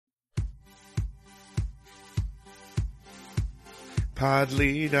Pod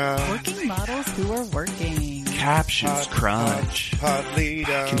leader. Working models who are working. Captions crunch. Pod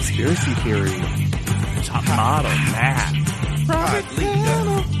leader. Conspiracy theory. Top model math. Pod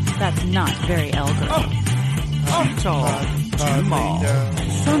leader. That's not very elegant. Pod leader.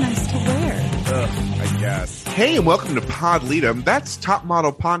 So nice to wear. I guess. Hey, and welcome to Pod Leadum. That's Top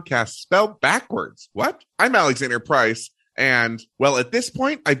Model Podcast spelled backwards. What? I'm Alexander Price, and, well, at this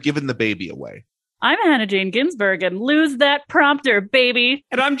point, I've given the baby away. I'm Hannah Jane Ginsburg, and lose that prompter, baby.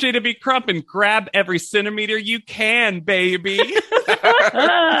 And I'm JW Crump, and grab every centimeter you can, baby.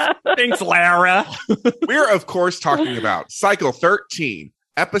 Thanks, Lara. We're, of course, talking about Cycle 13,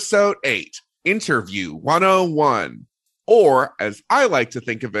 Episode 8, Interview 101, or, as I like to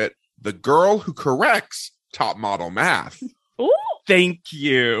think of it, the girl who corrects top model math. Ooh. Thank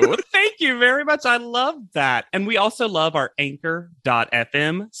you. Thank you very much. I love that. And we also love our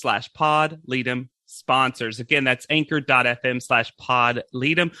anchor.fm/podleadum sponsors. Again, that's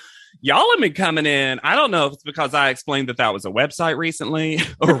anchor.fm/podleadum. Y'all have been coming in. I don't know if it's because I explained that was a website recently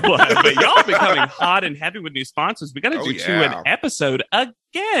or what, but y'all have been coming hot and heavy with new sponsors. We got to do two an episode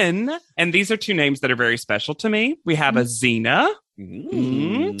again. And these are two names that are very special to me. We have a Xena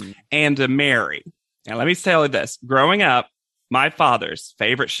and a Mary. Now, let me tell you this. Growing up, my father's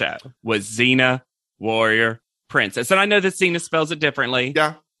favorite show was Xena Warrior Princess. And I know that Xena spells it differently.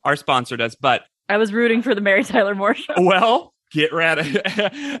 Yeah. Our sponsor does, but I was rooting for the Mary Tyler Moore show. Well, get ready.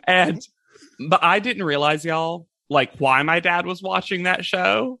 But I didn't realize, y'all, like why my dad was watching that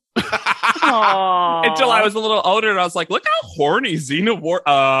show. Until I was a little older and I was like, look how horny Xena War.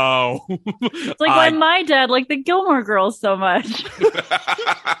 Oh. It's like why my dad liked the Gilmore Girls so much.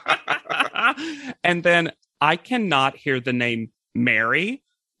 And then I cannot hear the name Mary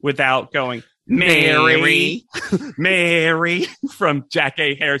without going, Mary from Jack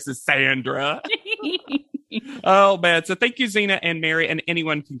A. Harris's Sandra. Oh, man. So thank you, Xena and Mary. And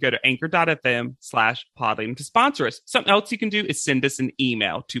anyone can go to anchor.fm/podleadum to sponsor us. Something else you can do is send us an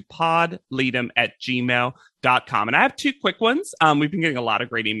email to podleadum@gmail.com. And I have two quick ones. We've been getting a lot of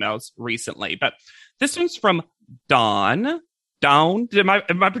great emails recently, but this one's from Dawn. Dawn? Am I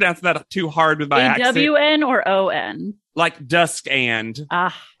pronouncing that too hard with my accent? A-W-N or O-N? Like dusk and.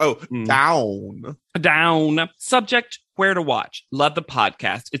 Down. Down. Subject, where to watch. Love the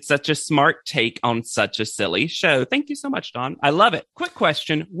podcast. It's such a smart take on such a silly show. Thank you so much, Dawn. I love it. Quick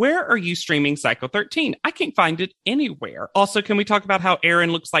question. Where are you streaming Cycle 13? I can't find it anywhere. Also, can we talk about how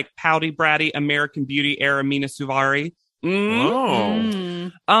Erin looks like pouty, bratty, American Beauty era Mina Suvari?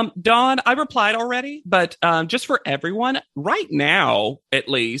 Dawn, I replied already, but just for everyone, right now, at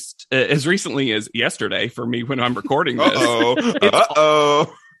least, as recently as yesterday for me when I'm recording this,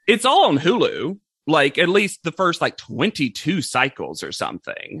 it's all on Hulu, like at least the first like 22 cycles or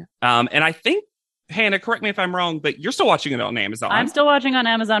something. And I think, Hannah, correct me if I'm wrong, but you're still watching it on Amazon. I'm still watching on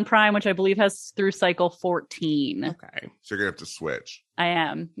Amazon Prime, which I believe has through Cycle 14. Okay. So you're going to have to switch. I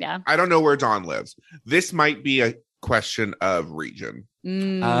am, yeah. I don't know where Dawn lives. This might be a question of region.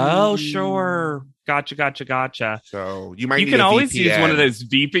 Oh, sure. Gotcha. So you might you need can a always VPN. use one of those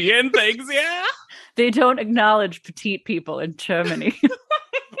VPN things, yeah. They don't acknowledge petite people in Germany. Oh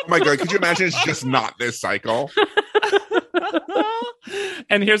my God, could you imagine it's just not this cycle?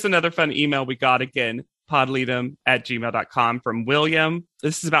 And here's another fun email we got again, podleadum@gmail.com from William.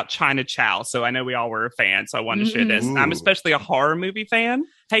 This is about China Chow. So I know we all were a fan, so I wanted to share this. Ooh. I'm especially a horror movie fan.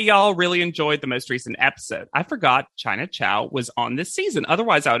 Hey, y'all, really enjoyed the most recent episode. I forgot China Chow was on this season.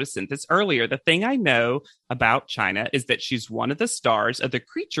 Otherwise, I would have sent this earlier. The thing I know about China is that she's one of the stars of the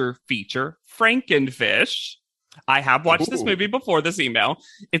creature feature Frankenfish. I have watched this movie before this email.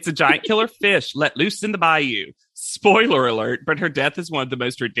 It's a giant killer fish let loose in the bayou. Spoiler alert, but her death is one of the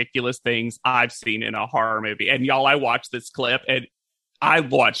most ridiculous things I've seen in a horror movie. And y'all, I watched this clip and I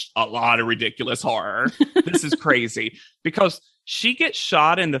watched a lot of ridiculous horror. This is crazy because she gets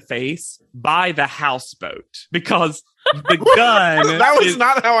shot in the face by the houseboat because the gun. That was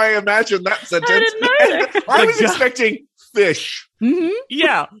not how I imagined that sentence. I was expecting fish. Mm-hmm.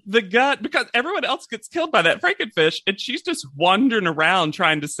 Yeah, the gun, because everyone else gets killed by that Frankenfish, and she's just wandering around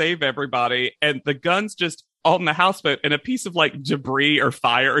trying to save everybody, and the gun's just on the houseboat, and a piece of like debris or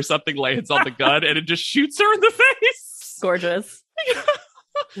fire or something lands on the gun, and it just shoots her in the face. Gorgeous.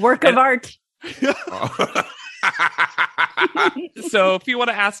 Work of art. So if you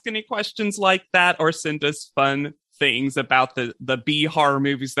want to ask any questions like that or send us fun things about the B horror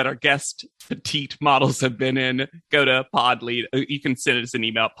movies that our guest petite models have been in, go to Podlead. You can send us an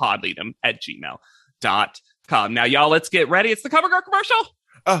email, podleadum@gmail.com. Now, y'all, let's get ready. It's the CoverGirl commercial.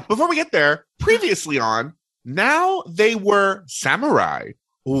 Before we get there, previously on, now they were samurai.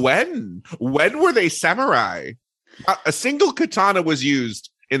 When were they samurai? Not a single katana was used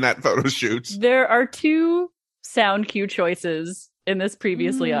in that photo shoot. There are two sound cue choices in this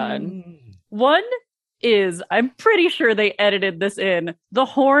previously on. One is, I'm pretty sure they edited this in, the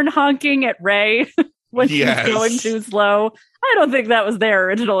horn honking at Ray when Yes. she's going too slow. I don't think that was there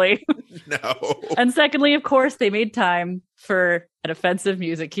originally. No. And secondly, of course, they made time for an offensive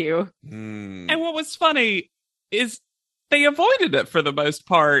music cue. Mm. And what was funny is they avoided it for the most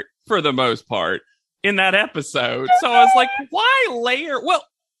part, in that episode. So I was like, why layer? Well,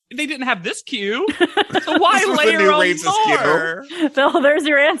 they didn't have this cue. So why This was the layer new on Reigns' cue. more? Phil, there's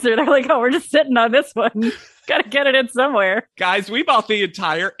your answer. They're like, oh, we're just sitting on this one. Gotta get it in somewhere. Guys, we bought the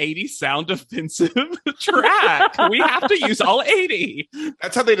entire 80 sound offensive track. We have to use all 80.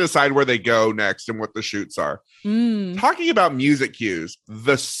 That's how they decide where they go next and what the shoots are. Talking about music cues,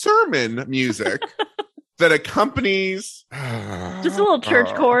 the sermon music that accompanies Just a little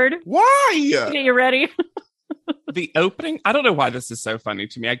church chord. Why? Get you ready. The opening, I don't know why this is so funny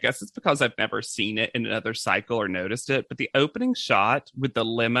to me. I guess it's because I've never seen it in another cycle or noticed it. But the opening shot with the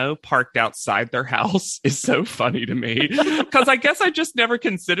limo parked outside their house is so funny to me. Because I guess I just never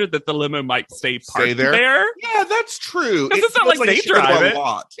considered that the limo might stay parked there. Yeah, that's true. Because it's not feels like they it should go drive a it.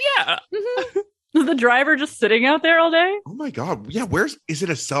 lot. Yeah. Is the driver just sitting out there all day? Oh my god. Yeah, is it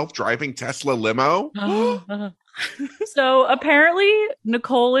a self-driving Tesla limo? So apparently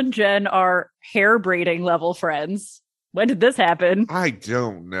Nicole and Jen are hair braiding level friends. When did this happen? I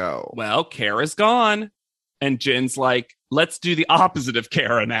don't know. Well, Kara's gone. And Jen's like, let's do the opposite of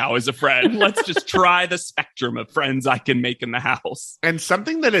Kara now as a friend. Let's just try the spectrum of friends I can make in the house. And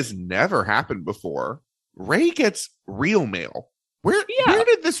something that has never happened before, Ray gets real mail. Where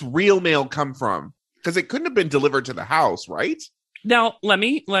did this real mail come from? Because it couldn't have been delivered to the house, right? Now, let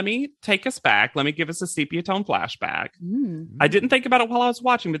me take us back. Let me give us a sepia tone flashback. I didn't think about it while I was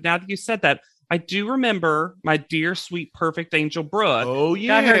watching, but now that you said that, I do remember my dear, sweet, perfect angel Brooke. Oh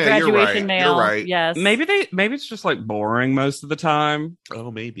yeah, Got her graduation mail. You're right. Yes. Maybe it's just like boring most of the time.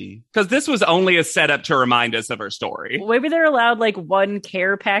 Oh, maybe. Because this was only a setup to remind us of her story. Maybe they're allowed like one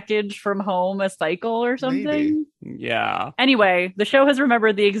care package from home a cycle or something. Maybe. Yeah. Anyway, the show has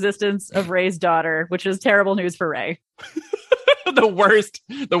remembered the existence of Ray's daughter, which is terrible news for Ray. the worst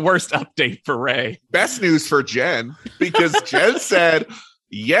update for Ray. Best news for Jen, because Jen said,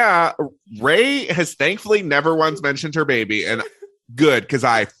 yeah, Ray has thankfully never once mentioned her baby, and good, because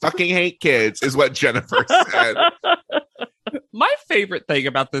I fucking hate kids, is what Jennifer said. My favorite thing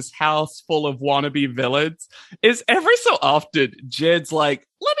about this house full of wannabe villains is every so often Jed's like,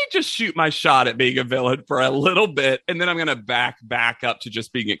 let me just shoot my shot at being a villain for a little bit, and then I'm going to back up to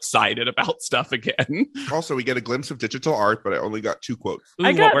just being excited about stuff again. Also, we get a glimpse of digital art, but I only got 2 quotes. Ooh,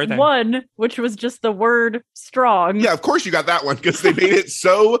 I what were got they? one, which was just the word strong. Yeah, of course you got that one, because they made it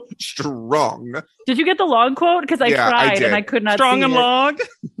so strong. Did you get the long quote? Because I Yeah, I tried did. and I could not Strong see and it. long.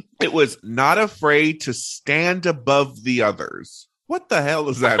 It was not afraid to stand above the others. What the hell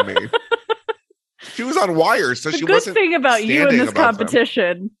does that mean? She was on wires, so The she good wasn't thing about you in standing this above them.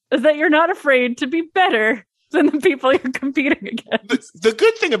 competition is that you're not afraid to be better than the people you're competing against. The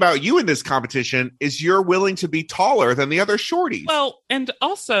good thing about you in this competition is you're willing to be taller than the other shorties. Well, and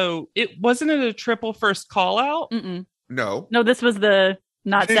also, it wasn't a triple first call out. Mm-mm. no. No, this was the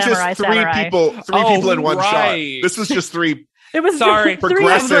not It's samurai just three samurai. people in one right. shot. This was just 3. It was Sorry. three of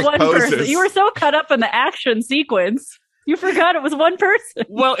Progressive one person. poses. You were so caught up in the action sequence, you forgot it was one person.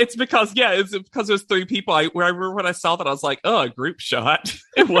 Well, it's because it was 3 people. I remember when I saw that, I was like, oh, a group shot.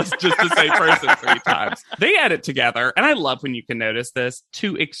 It was just the same person 3 times. They edit together, and I love when you can notice this,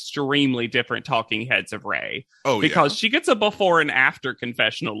 2 extremely different talking heads of Ray. Oh, Because she gets a before and after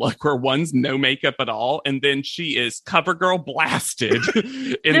confessional look where one's no makeup at all, and then she is CoverGirl blasted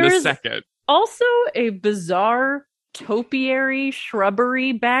in There the is- second. Also, a bizarre topiary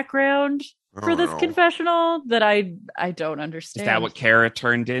shrubbery background yeah. for this Oh, no. confessional that I don't Is understand. that what Kara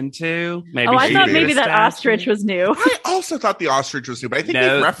turned into? Maybe Oh, I she thought did maybe a that statue? ostrich was new. I also thought the ostrich was new, but I think No,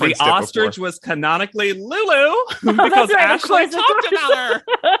 they the referenced ostrich it was canonically Lulu because that's right, of Ashley course, of talked course.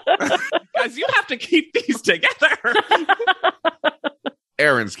 about her. Guys, you have to keep these together. before.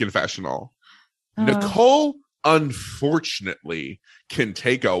 Aaron's confessional. Nicole, unfortunately, can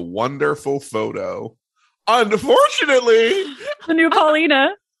take a wonderful photo. Unfortunately. The new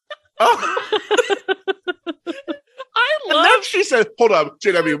Paulina. Oh. I And love then she said, hold up,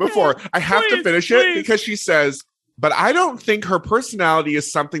 JW, before I have to Please, finish please. it, because she says, but I don't think her personality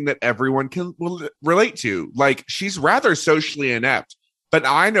is something that everyone will relate to. Like, she's rather socially inept, but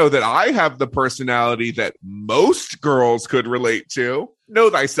I know that I have the personality that most girls could relate to. Know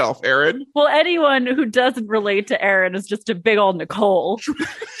thyself, Aaron. Well, anyone who doesn't relate to Aaron is just a big old Nicole.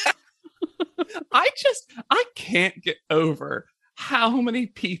 I can't get over how many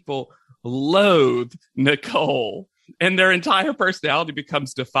people loathe Nicole, and their entire personality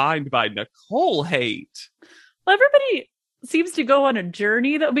becomes defined by Nicole hate. Well, everybody seems to go on a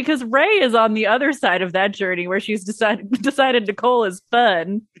journey, though, because Ray is on the other side of that journey where she's decided Nicole is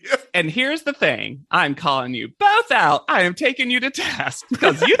fun. And here's the thing. I'm calling you both out. I am taking you to task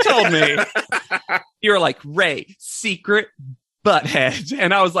because you told me you were like, Ray, secret butthead.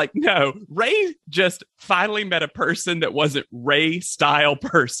 And I was like, no, Ray just finally met a person that wasn't Ray style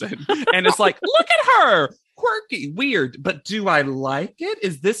person. And it's like, look at her. Quirky, weird, but do I like it?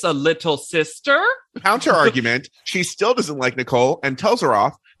 Is this a little sister? Counter argument, she still doesn't like Nicole and tells her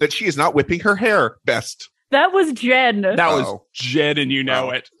off that she is not whipping her hair best. That was Jen. That was Jen, and you know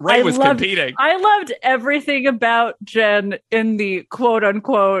it. Ray was competing. I loved everything about Jen in the quote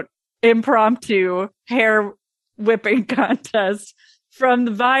unquote impromptu hair whipping contest, from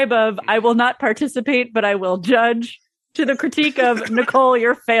the vibe of I will not participate, but I will judge, to the critique of Nicole,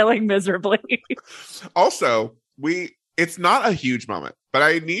 you're failing miserably. Also, it's not a huge moment, but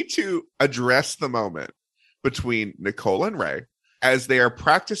I need to address the moment between Nicole and Ray as they are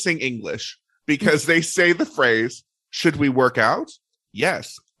practicing English, because they say the phrase, should we work out?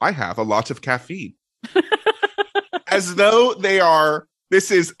 Yes, I have a lot of caffeine. As though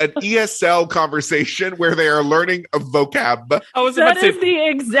this is an ESL conversation where they are learning a vocab. That is the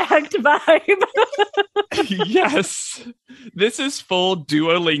exact vibe. Yes. This is full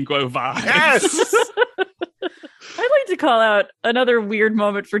Duolingo vibe. Yes. I'd like to call out another weird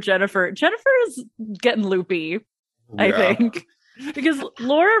moment for Jennifer. Jennifer is getting loopy, I think. Because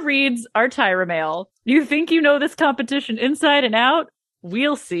Laura reads our Tyra mail. You think you know this competition inside and out?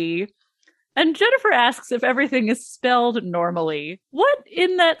 We'll see. And Jennifer asks if everything is spelled normally. What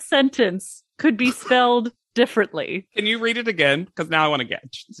in that sentence could be spelled differently? Can you read it again? Because now I want to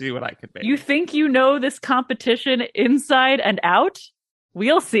see what I could make. You think you know this competition inside and out?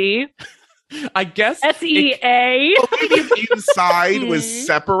 We'll see. I guess SEA. Maybe if inside was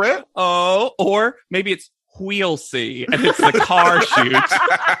separate. Oh, or maybe it's wheel see and it's the car shoot.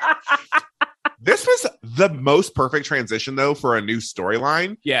 This was the most perfect transition, though, for a new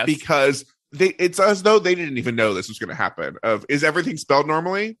storyline. Yes. Because it's as though they didn't even know this was going to happen. Is everything spelled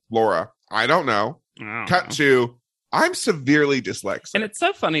normally? Laura, I don't know. Cut to, I'm severely dyslexic. And it's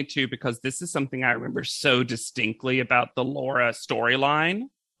so funny, too, because this is something I remember so distinctly about the Laura storyline,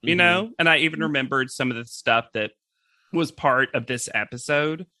 you know? And I even remembered some of the stuff that was part of this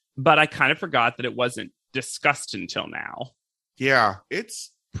episode, but I kind of forgot that it wasn't discussed until now. Yeah,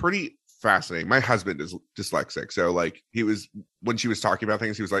 it's pretty fascinating. My husband is dyslexic, so like when she was talking about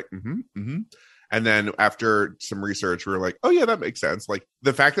things, he was like, and then after some research, we were like, oh yeah, that makes sense. Like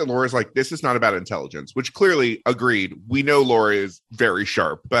the fact that Laura's like, this is not about intelligence, which clearly agreed. We know Laura is very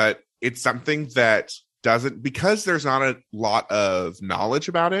sharp, but it's something that doesn't, because there's not a lot of knowledge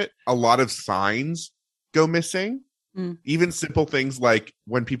about it, a lot of signs go missing. Even simple things like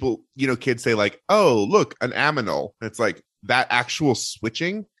when people, kids say like, oh, look, an aminal. It's like that actual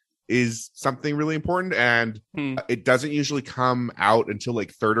switching is something really important, and it doesn't usually come out until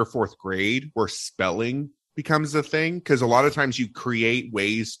like 3rd or 4th grade where spelling becomes a thing, because a lot of times you create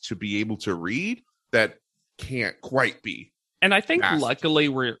ways to be able to read that can't quite be. And I think luckily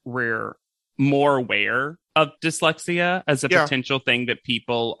we're more aware of dyslexia as a potential thing that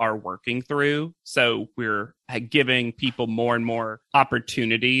people are working through, so we're giving people more and more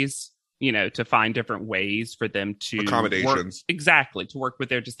opportunities, to find different ways for them to accommodations. To work with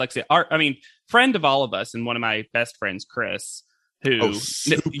their dyslexia. Friend of all of us, and one of my best friends, Chris, who,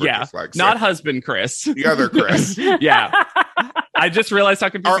 dyslexic. Not husband Chris. The other Chris. Yeah. I just realized how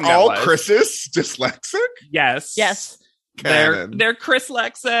confusing that was. Are all was. Chris's dyslexic? Yes. They're Chris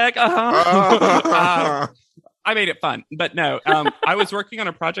lexic. I made it fun, but no, I was working on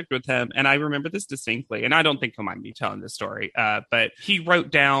a project with him, and I remember this distinctly, and I don't think he'll mind me telling this story, but he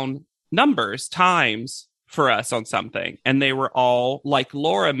wrote down numbers, times for us on something, and they were all, like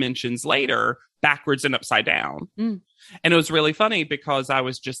Laura mentions later, backwards and upside down. And it was really funny because I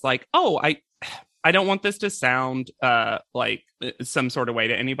was just like, oh, I don't want this to sound like some sort of way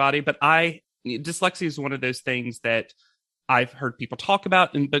to anybody, but dyslexia is one of those things that I've heard people talk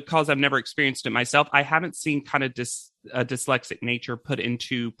about, and because I've never experienced it myself, I haven't seen kind of dyslexic nature put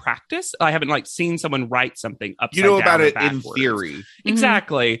into practice. I haven't seen someone write something upside down. About it backwards. In theory.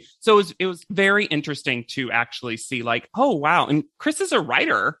 Exactly. So it was very interesting to actually see oh, wow. And Chris is a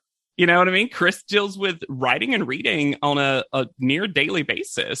writer. You know what I mean? Chris deals with writing and reading on a near daily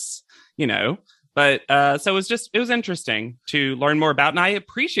basis, But so it was interesting to learn more about. And I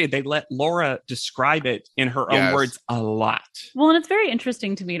appreciate they let Laura describe it in her own words a lot. Well, and it's very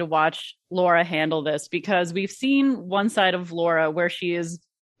interesting to me to watch Laura handle this because we've seen one side of Laura where she is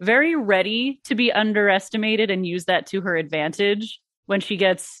very ready to be underestimated and use that to her advantage when she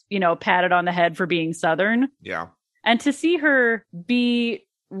gets, patted on the head for being Southern. Yeah. And to see her be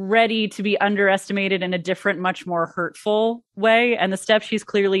ready to be underestimated in a different, much more hurtful way, and the steps she's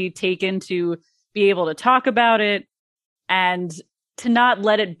clearly taken to be able to talk about it and to not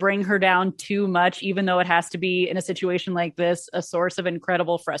let it bring her down too much, even though it has to be, in a situation like this, a source of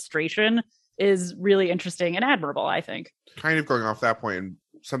incredible frustration, is really interesting and admirable, I think. Kind of going off that point, and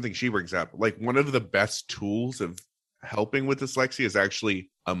something she brings up, like one of the best tools of helping with dyslexia is actually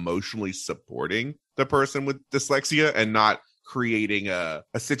emotionally supporting the person with dyslexia and not creating a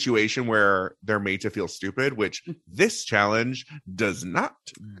situation where they're made to feel stupid, which this challenge does not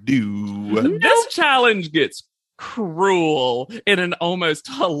do. This challenge gets cruel in an almost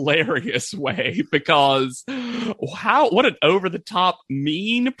hilarious way because what an over-the-top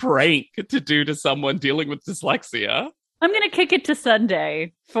mean prank to do to someone dealing with dyslexia. I'm going to kick it to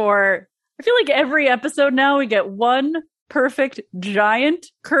Sunday for, I feel like every episode now we get one perfect giant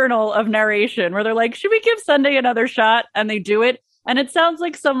kernel of narration where they're like, should we give Sunday another shot? And they do it. And it sounds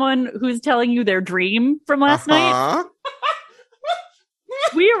like someone who's telling you their dream from last night.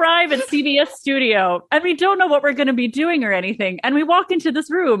 We arrive at CBS studio and we don't know what we're going to be doing or anything. And we walk into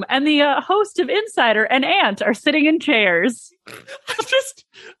this room and the host of Insider and Ant are sitting in chairs.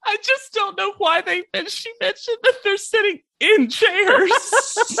 I just don't know why she mentioned that they're sitting in chairs.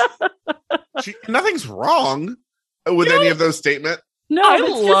 Nothing's wrong with any of those statements. No, I it's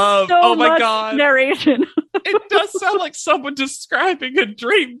love, just so oh my much God. narration. It does sound like someone describing a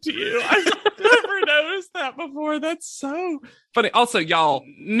dream to you. I've never noticed that before. That's so funny. Also, y'all,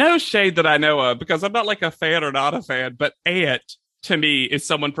 no shade that I know of because I'm not like a fan or not a fan, but Ant to me is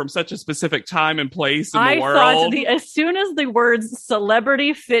someone from such a specific time and place in the world. Thought as soon as the words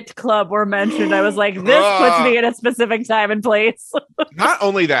Celebrity Fit Club were mentioned, I was like, this puts me in a specific time and place. Not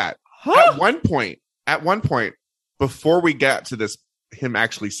only that, at one point, before we get to this, him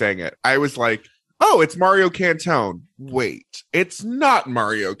actually saying it, I was like, oh, it's Mario Cantone. Wait, it's not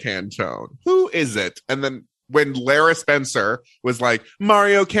Mario Cantone. Who is it? And then when Lara Spencer was like,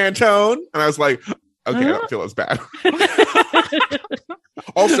 Mario Cantone, and I was like, okay, I don't feel as bad.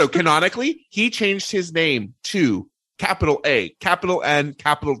 Also, canonically, he changed his name to capital A, capital N,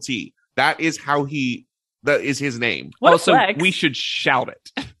 capital T. That is his name. Also, we should shout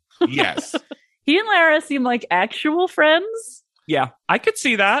it. Yes. He and Lara seem like actual friends. Yeah, I could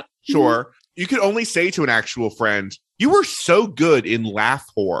see that. Sure. You could only say to an actual friend, you were so good in Laugh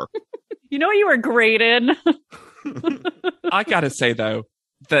Whore. You know what you were great in? I gotta say, though,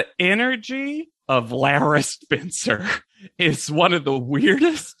 the energy of Lara Spencer is one of the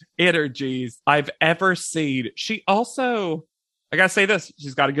weirdest energies I've ever seen. She also, I gotta say this,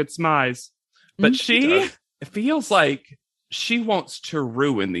 she's got a good smize, but it feels like she wants to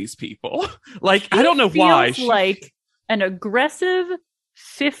ruin these people. Like, I don't know why. Like an aggressive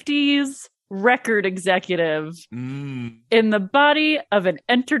 50s record executive in the body of an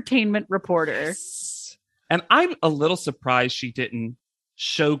entertainment reporter. Yes. And I'm a little surprised she didn't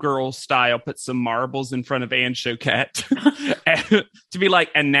showgirl style put some marbles in front of Anne Choquette to be like,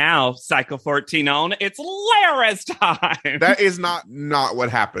 and now Cycle 14 on, it's Lara's time. That is not what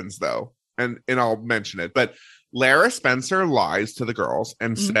happens though. And I'll mention it, but Lara Spencer lies to the girls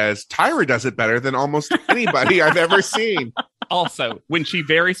and says Tyra does it better than almost anybody I've ever seen. Also, when she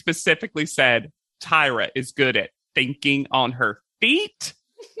very specifically said Tyra is good at thinking on her feet.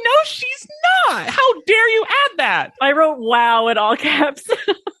 No, she's not. How dare you add that? I wrote wow in all caps.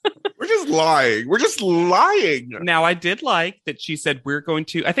 We're just lying. Now, I did like that she said we're going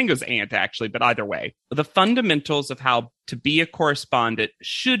to, I think it was Ant actually, but either way, the fundamentals of how to be a correspondent,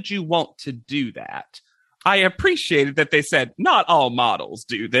 should you want to do that. I appreciated that they said not all models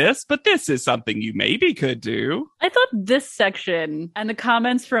do this, but this is something you maybe could do. I thought this section and the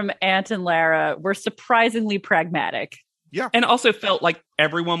comments from Ant and Lara were surprisingly pragmatic. Yeah. And also felt like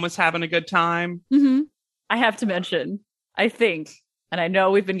everyone was having a good time. Mm-hmm. I have to mention, I think, and I know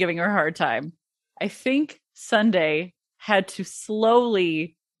we've been giving her a hard time, I think Sunday had to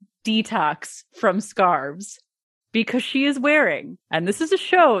slowly detox from scarves because she is wearing, and this is a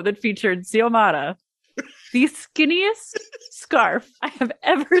show that featured Xiomara, the skinniest scarf I have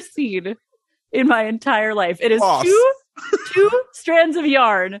ever seen in my entire life. It is two strands of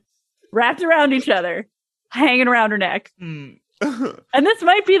yarn wrapped around each other, hanging around her neck. And this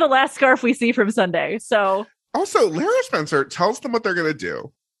might be the last scarf we see from Sunday. So also, Lara Spencer tells them what they're going to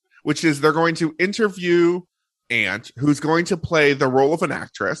do. which is they're going to interview Ant, who's going to play the role of an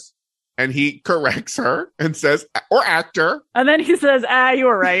actress. And he corrects her and says, or actor. And then he says, you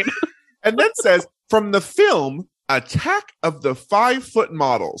were right. And then says, from the film Attack of the 5-Foot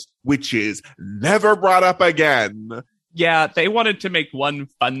Models, which is never brought up again. Yeah, they wanted to make one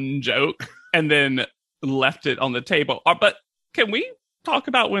fun joke and then left it on the table. But can we talk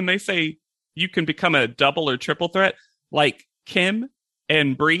about when they say you can become a double or triple threat, like Kim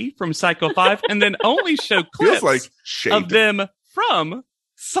and Bree from Psycho 5, and then only show clips Feels like shade. of them from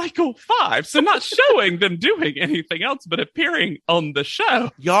Cycle 5. So not showing them doing anything else, but appearing on the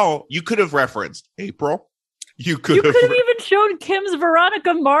show. Y'all, you could have referenced April. You could You have. could have even shown Kim's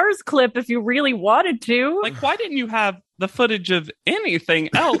Veronica Mars clip if you really wanted to. Like, why didn't you have the footage of anything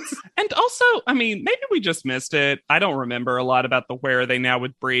else? And also, I mean, maybe we just missed it. I don't remember a lot about the Where Are They Now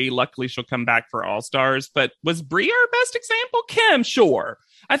with Brie. Luckily, she'll come back for All Stars. But was Brie our best example? Kim, sure.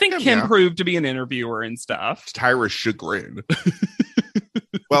 I think Kim yeah. proved to be an interviewer and stuff. Tyra's chagrin.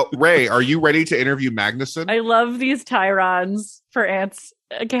 Well, Ray, are you ready to interview Magnuson? I love these Tyrons for Ant's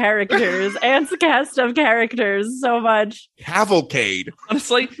characters, Ant's cast of characters so much. Cavalcade.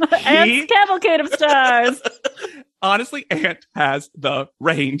 Honestly, Ant's cavalcade of stars. Honestly, Ant has the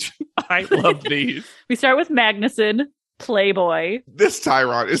range. I love these. We start with Magnuson, Playboy. This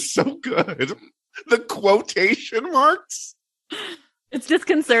Tyron is so good. The quotation marks. It's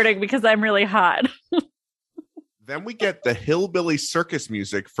disconcerting because I'm really hot. Then we get the hillbilly circus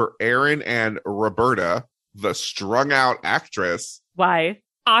music for Aaron and Roberta, the strung out actress. Why?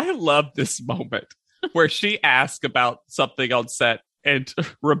 I love this moment where she asks about something on set and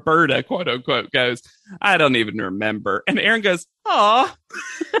Roberta, quote unquote, goes, I don't even remember. And Aaron goes, aw,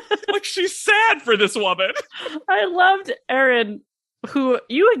 like she's sad for this woman. I loved Erin, who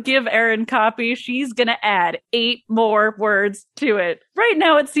you would give Erin copy. She's going to add 8 more words to it. Right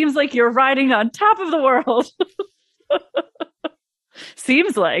now, it seems like you're riding on top of the world.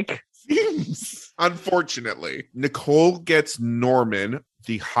 Seems like. Unfortunately, Nicole gets Norman,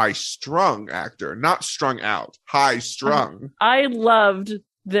 the high-strung actor, not strung out, high-strung. I loved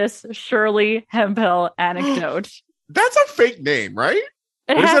this Shirley Hemphill anecdote. That's a fake name, right?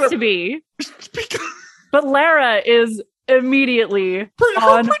 It Or is has that to be. Because But Lara is immediately her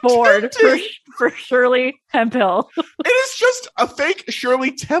on board pretending. for Shirley Hemphill. It is just a fake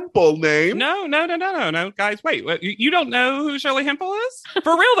Shirley Temple name. No, guys, wait, what, you don't know who Shirley Hemphill is?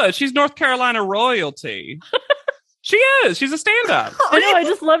 For real, though, she's North Carolina royalty. She is. She's a stand-up. I know, I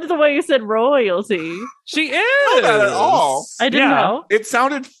just loved the way you said royalty. She is. Not at all. I didn't know. It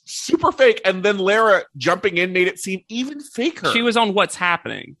sounded super fake, and then Lara jumping in made it seem even faker. She was on What's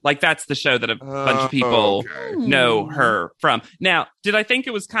Happening. Like, that's the show that a bunch of people okay. know her from. Now, did I think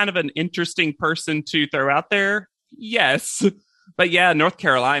it was kind of an interesting person to throw out there? Yes. But yeah, North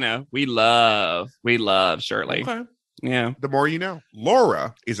Carolina, we love Shirley. Okay. Yeah. The more you know.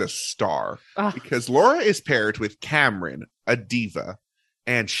 Laura is a star Ugh. because Laura is paired with Cameron, a diva,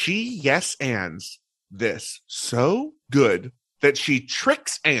 and she yes-ands this so good that she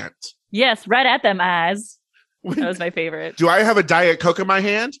tricks Ant. Yes, right at them eyes. That was my favorite. Do I have a Diet Coke in my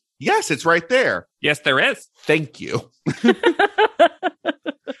hand? Yes, it's right there. Yes, there is. Thank you.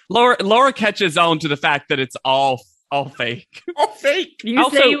 Laura catches on to the fact that it's all fake. Oh, fake. You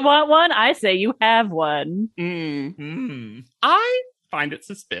Also- say you want one, I say you have one. I find it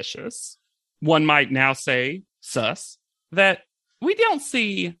suspicious. One might now say sus that we don't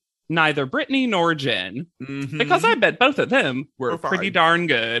see neither Brittany nor Jen Mhm. because I bet both of them were We're fine. pretty darn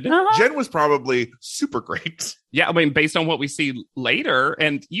good. Uh-huh. Jen was probably super great. Yeah, I mean, based on what we see later,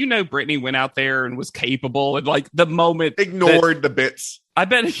 and Brittany went out there and was capable, and like the moment Ignored the bits. I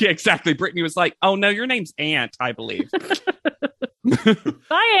bet, yeah, exactly. Brittany was like, "Oh no, your name's Ant, I believe."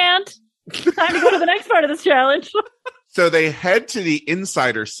 Bye, Aunt. Time to go to the next part of this challenge. So they head to the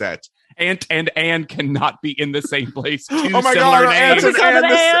insider set. Ant and Anne cannot be in the same place. Two Oh my similar God, Ant names. and Because of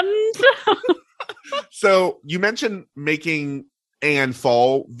Anne, Anne. So you mentioned making Anne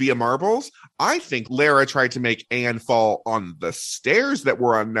fall via marbles. I think Lara tried to make Anne fall on the stairs that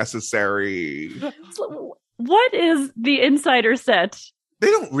were unnecessary. So, what is the insider set? They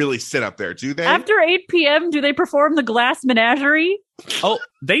don't really sit up there, do they? After 8 p.m., do they perform the glass menagerie? Oh,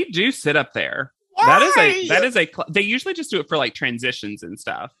 they do sit up there. Why? That is a. They usually just do it for like transitions and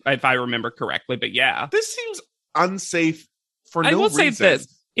stuff, if I remember correctly. But yeah, This seems unsafe for I no will reason. say this: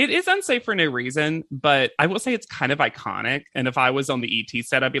 it is unsafe for no reason, but I will say it's kind of iconic. And if I was on the ET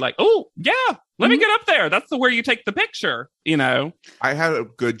set, I'd be like, "Oh yeah, let me get up there. That's where you take the picture." I had a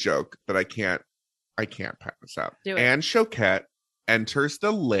good joke that I can't pass up. Do it. Anne Choquette enters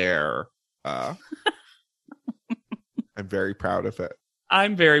the lair. I'm very proud of it.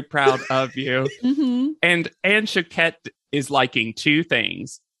 I'm very proud of you. Mhm. And Anne Choquette is liking two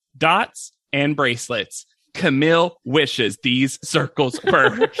things: dots and bracelets. Camille wishes these circles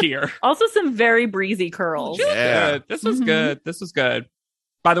were here. Also, some very breezy curls. Yeah. Good. This was Mhm. good. This was good.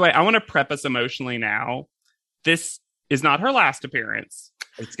 By the way, I want to prep us emotionally now. This is not her last appearance.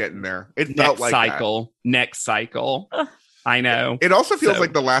 It's getting there. It felt Next like cycle. Next cycle. Ugh. I know. that. It also feels So-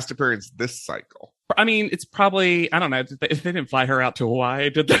 like the last appearance this cycle. I mean, it's probably, I don't know. They didn't fly her out to Hawaii,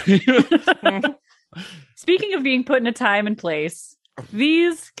 did they? Speaking of being put in a time and place,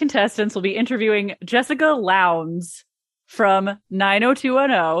 these contestants will be interviewing Jessica Lowndes from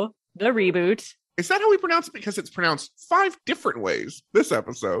 90210, the reboot. Is that how we pronounce it? Because it's pronounced 5 different ways this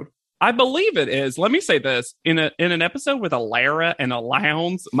episode. I believe it is. Let me say this. In an episode with a Lara and a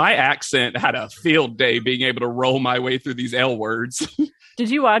Lowndes, my accent had a field day being able to roll my way through these L words. Did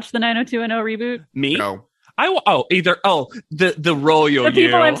you watch the 90210 reboot? Me? No. The royal The people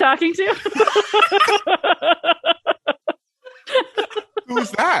you. I'm talking to? Who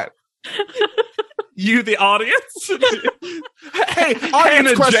is that? You, the audience? Hey, Hannah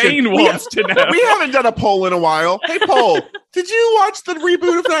audience question. Jane wants to know. We haven't done a poll in a while. Hey, poll. Did you watch the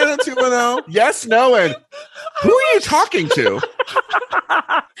reboot of 90210? Yes, no, and who are you talking to?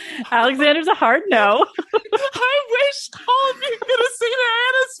 Alexander's a hard no. I wish all of you could have seen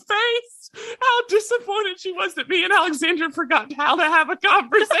Anna's face. How disappointed she was that me and Alexander forgot how to have a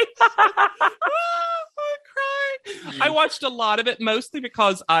conversation. I'm crying. I watched a lot of it, mostly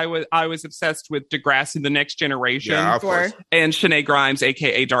because I was obsessed with Degrassi: The Next Generation Yeah, of course. and Shanae Grimes,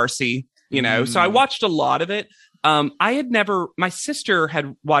 aka Darcy. You know, so I watched a lot of it. My sister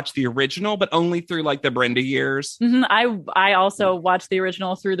had watched the original, but only through like the Brenda years. Mhm. I also watched the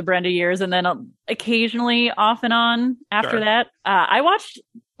original through the Brenda years, and then occasionally off and on after Sure. that. I watched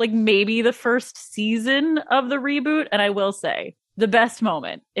like maybe the first season of the reboot, and I will say the best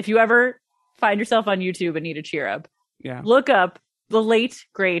moment, if you ever find yourself on YouTube and need a cheer up, Yeah. look up the late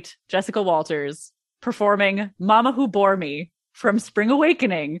great Jessica Walters performing "Mama Who Bore Me" from Spring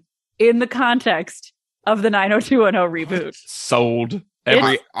Awakening in the context of the 90210 reboot. Sold.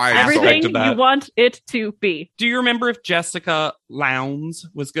 It's I Everything to that. you want it to be. Do you remember if Jessica Lowndes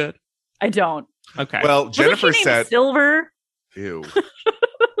was good? I don't. Okay. Well, Wasn't Jennifer she named said, Silver. ew.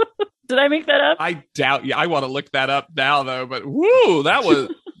 Did I make that up? I doubt you. I want to look that up now though, but woo,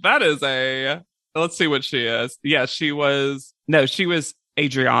 that is a, let's see what she is. Yeah, she was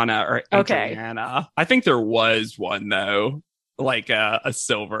Adriana or Okay. Adriana. I think there was one though, like a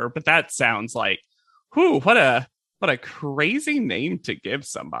silver, but that sounds like, whoo, what a crazy name to give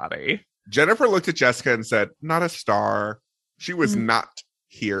somebody. Jennifer looked at Jessica and said, not a star. She was Mm. not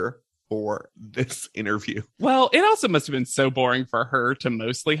here for this interview. Well, it also must have been so boring for her to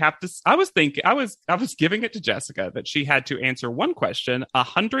mostly have to. I was giving it to Jessica that she had to answer one question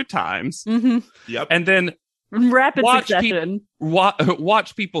 100 times Mm-hmm. Yep. and then Rapid Watch succession.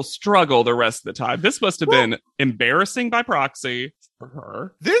 watch people struggle the rest of the time. This must have been embarrassing by proxy for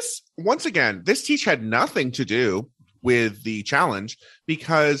her. This, once again, this teach had nothing to do with the challenge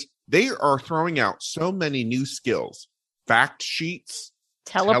because they are throwing out so many new skills. Fact sheets,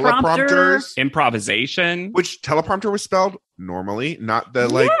 Teleprompter. Improvisation. which teleprompter was spelled normally, not the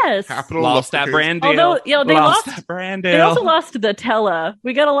Yes. capital. Lost that uppercase. brand deal. Although, they lost. that brand They deal. also lost the tele.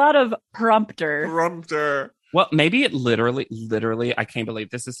 We got a lot of prompter. Prompter. Well, maybe it literally, I can't believe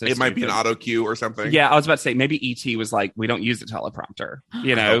this is so It might be an stupid. auto cue or something. Yeah, I was about to say maybe ET was like, we don't use a teleprompter.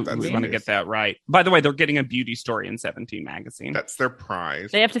 You I know, hope that's we what want to it get is. that right. By the way, they're getting a beauty story in 17 magazine. That's their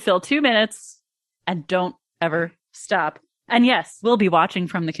prize. They have to fill 2 minutes and don't ever stop. And yes, we'll be watching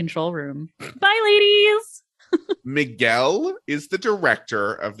from the control room. Bye, ladies. Miguel is the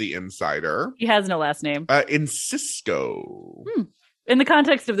director of The Insider. He has no last name. In Cisco. In the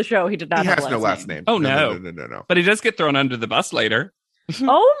context of the show, he did not He have has a no last name. Oh, no. no. But he does get thrown under the bus later.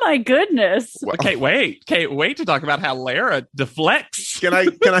 Oh my goodness. Well, Can't wait to talk about how Lara deflects. Can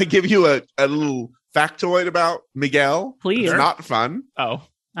I give you a little factoid about Miguel? Please. It's not fun. Oh,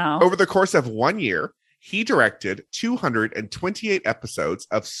 Oh. Over the course of 1 year, he directed 228 episodes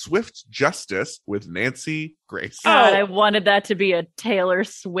of Swift Justice with Nancy Grace. God, Oh. I wanted that to be a Taylor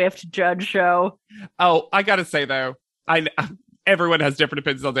Swift judge show. oh, I gotta say though, everyone has different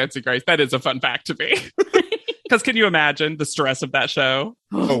opinions on Nancy Grace. That is a fun fact to me. Because can you imagine the stress of that show?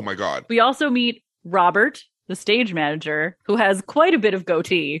 Oh my God. We also meet Robert, the stage manager, who has quite a bit of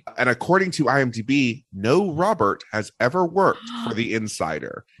goatee. And according to IMDb, no Robert has ever worked for The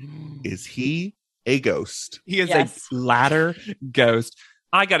Insider. Is he a ghost? He is Yes. a ladder ghost.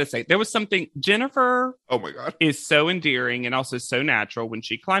 I gotta say, there was something. Jennifer Oh my God. is so endearing and also so natural. When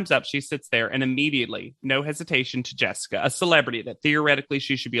she climbs up, she sits there and immediately, no hesitation to Jessica, a celebrity that theoretically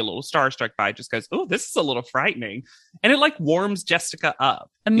she should be a little starstruck by, just goes, "Oh, this is a little frightening," and it like warms Jessica up.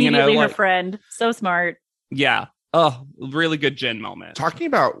 Immediately her like, friend. So smart. yeah. Oh, really good Jen moment. Talking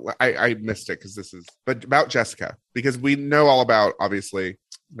about, I missed it but about Jessica, because we know all about, obviously,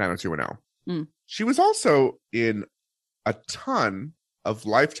 90210. Mm. She was also in a ton of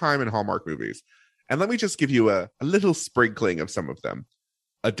Lifetime and Hallmark movies. And let me just give you a little sprinkling of some of them.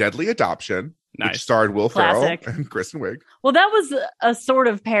 A Deadly Adoption, Nice. which starred Will Classic. Ferrell and Kristen Wiig. Well, that was a sort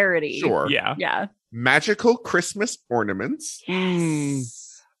of parody. Sure. Yeah. Yeah. Magical Christmas Ornaments. Mm.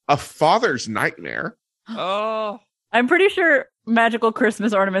 A Father's Nightmare. Oh, I'm pretty sure magical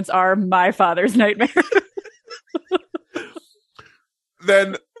Christmas ornaments are my father's nightmare.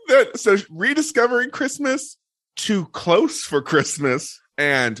 Then so Rediscovering Christmas, Too Close for Christmas,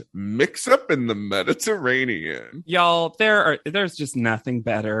 and Mix Up in the Mediterranean. y'all, there's just nothing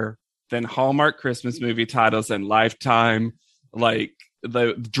better than Hallmark Christmas movie titles and Lifetime, like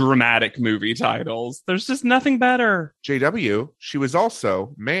the dramatic movie titles. There's just nothing better. JW, she was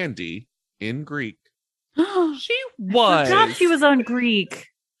also Mandy in Greek. She was. Forgot she was on Greek.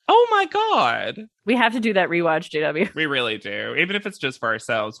 Oh my God. We have to do that rewatch, JW. We really do. Even if it's just for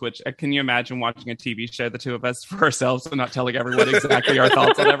ourselves, which can you imagine watching a TV show, the two of us, for ourselves and not telling everyone exactly our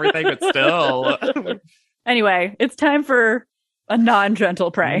thoughts on everything, but still. Anyway, it's time for a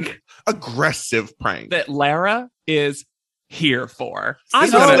non-gentle prank. Aggressive prank. That Lara is here for. This I'm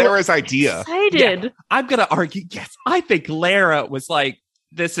was gonna, Lara's idea. Excited. I'm gonna argue, yes, I think Lara was like,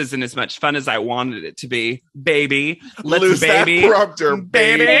 this isn't as much fun as I wanted it to be. Baby. Let's Lose baby. that prompter,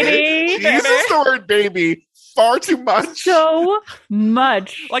 baby. Baby. She uses the word baby far too much. So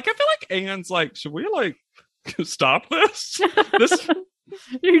much. Like, I feel like Anne's like, should we like stop this? This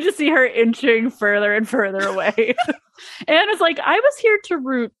You just see her inching further and further away. Anne is like, I was here to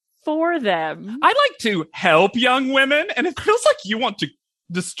root for them. I like to help young women, and it feels like you want to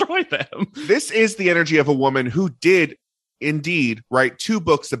destroy them. This is the energy of a woman who did indeed write 2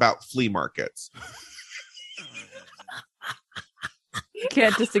 books about flea markets.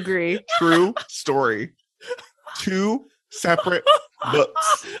 Can't disagree. True story. 2 separate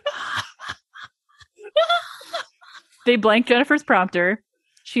books. They blank Jennifer's prompter.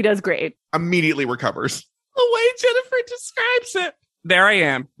 She does great. Immediately recovers. The way Jennifer describes it. There I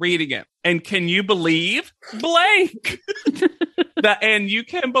am reading it. And can you believe blank? And you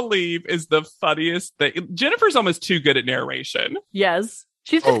can believe is the funniest thing. Jennifer's almost too good at narration. Yes.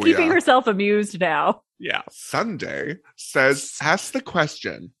 She's just keeping yeah. herself amused now. Yeah. Sunday asks the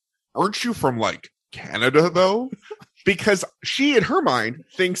question, aren't you from like Canada though? Because she in her mind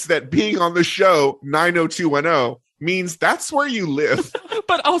thinks that being on the show 90210 means that's where you live.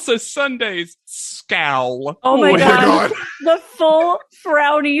 But also Sunday's scowl. Oh my Oh my God. God. The full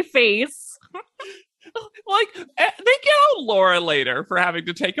frowny face. Like, they get out Laura later for having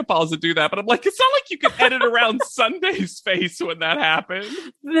to take a pause and do that. But I'm like, it's not like you could edit around Sunday's face when that happened.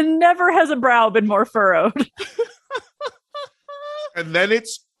 Never has a brow been more furrowed. And then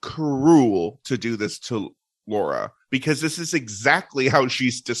it's cruel to do this to Laura because this is exactly how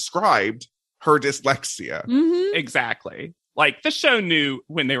she's described her dyslexia. Mm-hmm. Exactly. Like, the show knew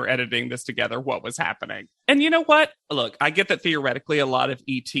when they were editing this together what was happening. And you know what? Look, I get that theoretically a lot of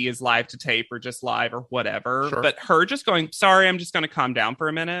ET is live to tape or just live or whatever. Sure. But her just going, sorry, I'm just going to calm down for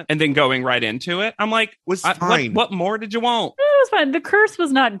a minute, and then going right into it. I'm like, Was fine. what more did you want? It was fine. The curse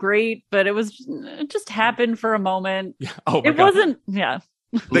was not great, but it just happened for a moment. Oh my It God. wasn't, yeah.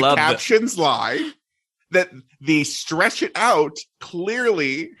 The Love captions lie. That the stretch it out,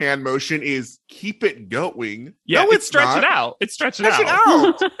 clearly hand motion is keep it going. Yeah, no, it's stretch not. it out. It's stretch it Stretch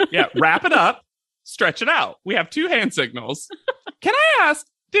out. it out. Yeah, wrap it up, stretch it out. We have 2 hand signals. Can I ask,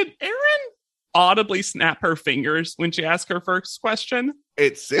 did Erin audibly snap her fingers when she asked her first question?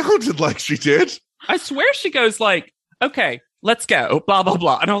 It sounded like she did. I swear she goes like, okay, let's go, blah, blah,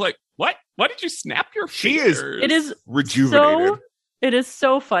 blah. And I was like, what? Why did you snap your She fingers? is- It is Rejuvenated. It is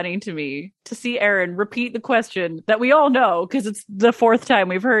so funny to me to see Erin repeat the question that we all know because it's the 4th time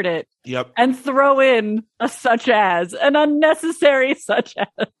we've heard it Yep. and throw in a such as, an unnecessary such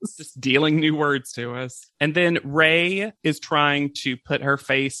as. Just dealing new words to us. And then Ray is trying to put her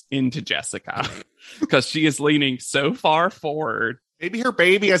face into Jessica because she is leaning so far forward. Maybe her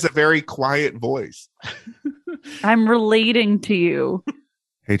baby has a very quiet voice. I'm relating to you.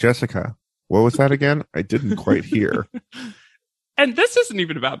 Hey, Jessica, what was that again? I didn't quite hear. And this isn't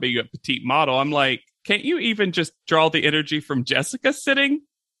even about being a petite model. I'm like, can't you even just draw the energy from Jessica sitting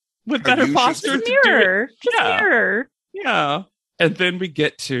with Are better you posture to just- do it? Mirror. Just Yeah. mirror. Yeah. And then we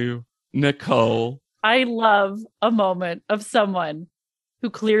get to Nicole. I love a moment of someone who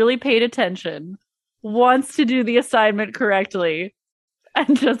clearly paid attention, wants to do the assignment correctly,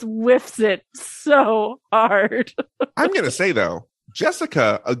 and just whiffs it so hard. I'm going to say, though,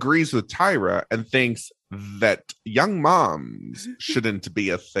 Jessica agrees with Tyra and thinks that young moms shouldn't be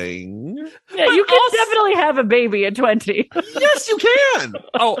a thing. Yeah, you can definitely have a baby at 20. Yes, you can.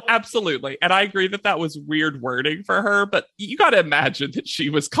 Oh, absolutely. And I agree that was weird wording for her, but you got to imagine that she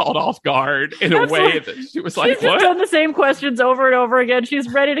was caught off guard in a way that she was like, She's just what? done the same questions over and over again. She's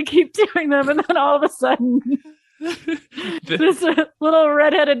ready to keep doing them. And then all of a sudden, this little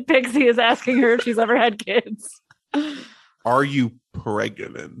redheaded pixie is asking her if she's ever had kids. Are you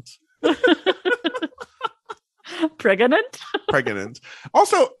pregnant? Pregnant.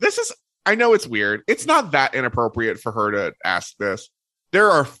 Also, I know it's weird. It's not that inappropriate for her to ask this. There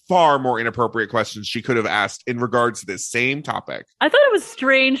are far more inappropriate questions she could have asked in regards to this same topic. I thought it was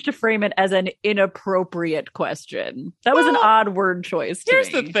strange to frame it as an inappropriate question. That was an odd word choice. Here's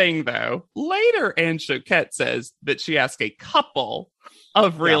the thing, though. Later, Anne Choquette says that she asked a couple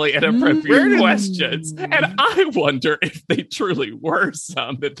of really inappropriate questions. And I wonder if they truly were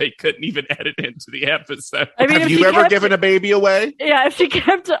some that they couldn't even edit into the episode. I mean, have you ever given a baby away? Yeah, if she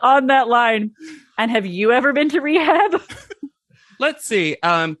kept on that line, and have you ever been to rehab? Let's see.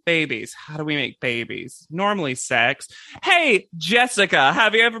 Babies. How do we make babies? Normally sex. Hey, Jessica,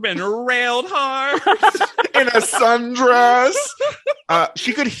 have you ever been railed hard? In a sundress?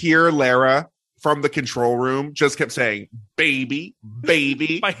 She could hear Lara from the control room just kept saying, baby,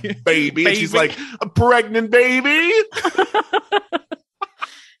 baby, baby. And she's like, a pregnant baby?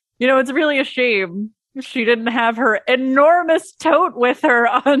 You know, it's really a shame she didn't have her enormous tote with her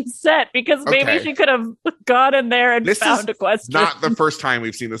on set, because maybe she could have gone in there and found a question. Not the first time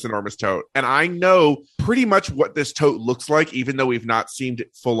we've seen this enormous tote. And I know pretty much what this tote looks like, even though we've not seen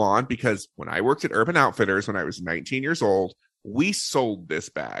it full on, because when I worked at Urban Outfitters when I was 19 years old, we sold this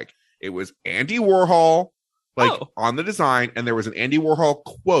bag. It was Andy Warhol, on the design, and there was an Andy Warhol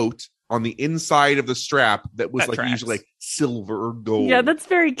quote on the inside of the strap that was usually like silver or gold. Yeah, that's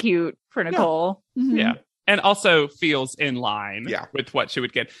very cute for Nicole. Yeah. Mm-hmm. Yeah. And also feels in line with what she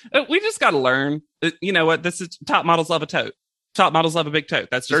would get. We just got to learn. You know what? This is top models love a tote. Top models love a big tote.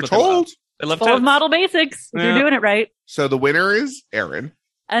 That's just they're what told. They love full totes. of model basics. You're doing it right. So the winner is Erin.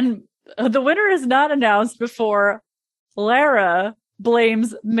 And the winner is not announced before Lara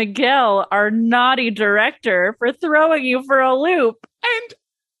blames Miguel, our naughty director, for throwing you for a loop. And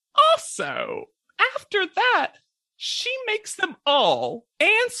also, after that, she makes them all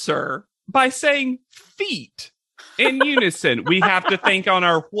answer by saying feet in unison. We have to think on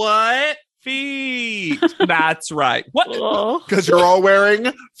our what? Feet. That's right. What? Because you're all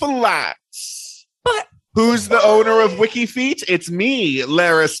wearing flats. But who's the owner of WikiFeet? It's me,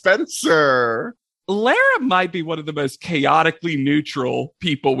 Lara Spencer. Lara might be one of the most chaotically neutral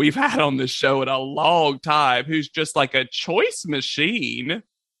people we've had on this show in a long time, who's just like a choice machine.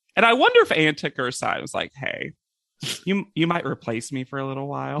 And I wonder if Anne took her aside and was like, hey, you might replace me for a little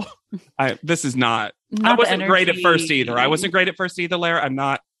while. This is not I wasn't great at first either. Lara. I'm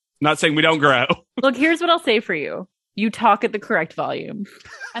not saying we don't grow. Look, here's what I'll say for you. You talk at the correct volume.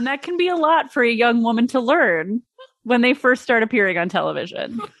 And that can be a lot for a young woman to learn when they first start appearing on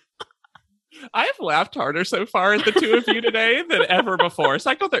television. I have laughed harder so far at the two of you today than ever before.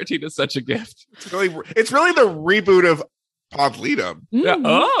 Cycle 13 is such a gift. It's really the reboot of Podleadum. Mm.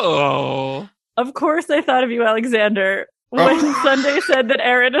 Oh. Of course I thought of you, Alexander, when Sunday said that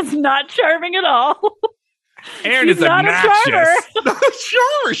Erin is not charming at all. Erin is obnoxious. Not a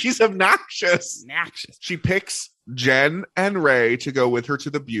charmer. She's obnoxious. She picks Jen and Ray to go with her to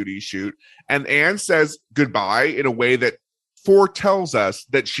the beauty shoot. And Anne says goodbye in a way that foretells us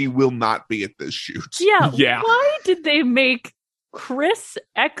that she will not be at this shoot. Yeah. Why did they make Chris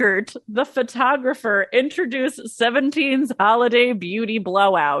Eckert, the photographer, introduce 17's holiday beauty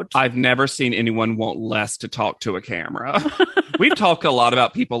blowout? I've never seen anyone want less to talk to a camera. We've talked a lot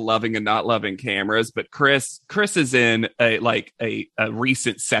about people loving and not loving cameras, but Chris is in a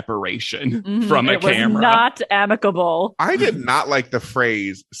recent separation from a camera. It was not amicable. I did not like the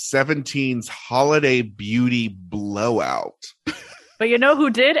phrase 17's holiday beauty blowout. But you know who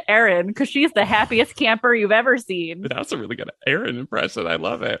did? Erin, because she's the happiest camper you've ever seen. That's a really good Erin impression. I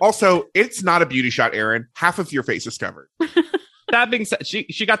love it. Also, it's not a beauty shot, Erin. Half of your face is covered. That being said,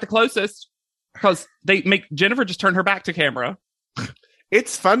 she got the closest because they make Jennifer just turn her back to camera.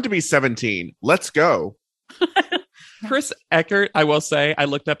 It's fun to be 17. Let's go. Chris Eckert, I will say, I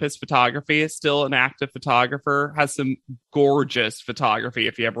looked up his photography. Is still an active photographer. Has some gorgeous photography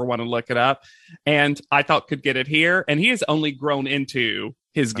if you ever want to look it up. And I thought could get it here. And he has only grown into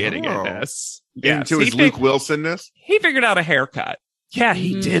his getting in this. Into his Luke Wilson-ness. He figured out a haircut. Yeah,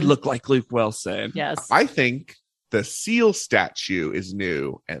 he did look like Luke Wilson. Yes. I think the seal statue is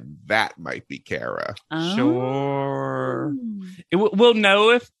new, and that might be Kara. Sure. We'll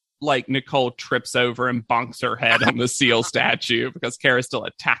know if like Nicole trips over and bonks her head on the seal statue because Kara's still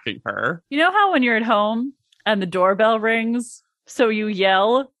attacking her. You know how when you're at home and the doorbell rings, so you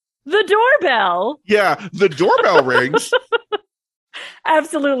yell, "The doorbell!" Yeah, the doorbell rings.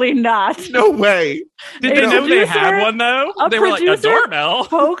 Absolutely not. No way. Did they know they had one, though? They were like, a doorbell.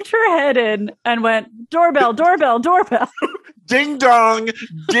 Poked her head in and went, "Doorbell, doorbell, doorbell." Ding dong,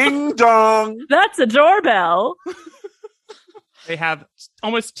 ding dong. That's a doorbell. They have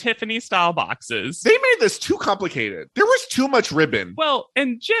almost Tiffany style boxes. They made this too complicated. There was too much ribbon. Well,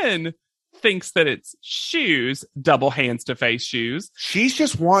 and Jen thinks that it's shoes, double hands to face shoes. She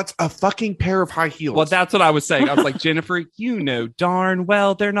just wants a fucking pair of high heels. Well, that's what I was saying. I was like, Jennifer, you know darn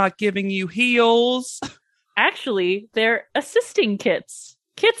well they're not giving you heels. Actually, they're assisting kits.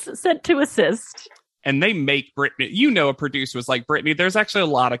 Kits sent to assist. And they make Brittany, you know, a producer was like, Brittany, there's actually a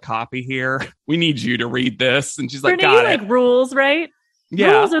lot of copy here. We need you to read this. And she's like, Brittany, got you it. like rules, right?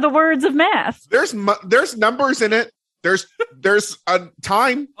 Yeah. Rules are the words of math. There's numbers in it. There's a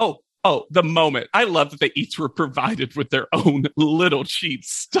time. Oh, the moment. I love that they each were provided with their own little cheap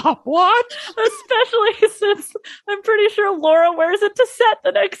stopwatch. Especially since I'm pretty sure Laura wears it to set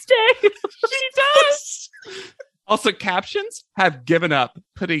the next day. She does. Also, captions have given up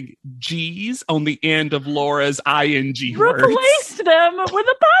putting G's on the end of Laura's ing words. Replaced them with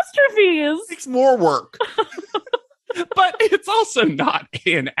apostrophes. Takes more work. But it's also not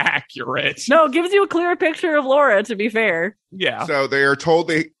inaccurate. No, it gives you a clearer picture of Laura, to be fair. Yeah. So they are told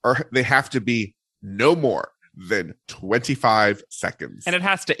they have to be no more than 25 seconds. And it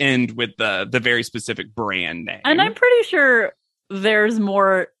has to end with the very specific brand name. And I'm pretty sure there's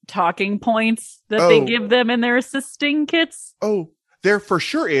more talking points that they give them in their assisting kits. Oh, there for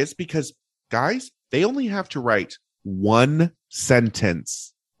sure is, because guys, they only have to write one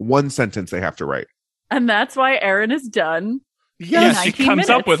sentence. One sentence they have to write. And that's why Erin is done. Yeah, she 19 comes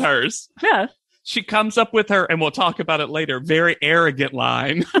up minutes. with hers. Yeah. She comes up with her, and we'll talk about it later, very arrogant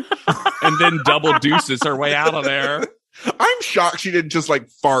line, and then double deuces her way out of there. I'm shocked she didn't just like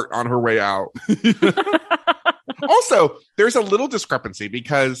fart on her way out. Also, there's a little discrepancy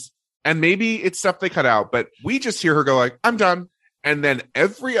because, and maybe it's stuff they cut out, but we just hear her go like, "I'm done." And then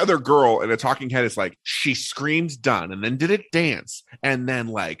every other girl in a talking head is like, she screamed done and then did it dance and then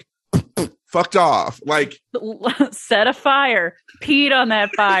like fucked off. Like Set a fire, peed on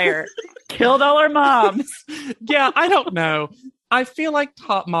that fire, killed all our moms. Yeah, I don't know. I feel like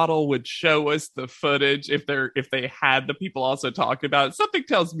Top Model would show us the footage if they had the people also talking about it. Something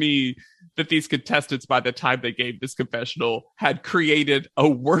tells me that these contestants, by the time they gave this confessional, had created a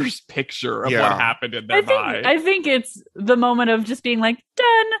worse picture of what happened in their mind. I think it's the moment of just being like,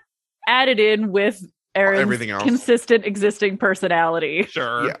 done, added in with Erin's everything else. Consistent existing personality.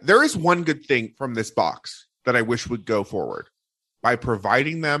 Sure. Yeah, there is one good thing from this box that I wish would go forward by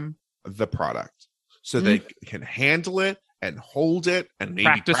providing them the product so they can handle it and hold it and maybe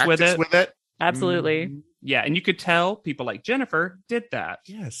practice with it. Absolutely. Yeah, and you could tell people like Jennifer did that.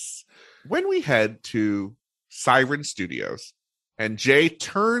 Yes. When we head to Siren Studios and Jay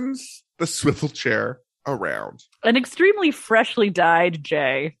turns the swivel chair around. An extremely freshly dyed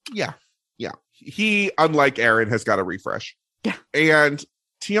Jay. Yeah. Yeah. He, unlike Erin, has got a refresh. Yeah. And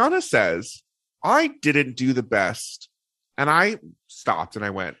Tiana says, "I didn't do the best." And I stopped and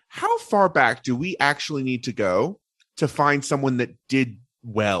I went, how far back do we actually need to go to find someone that did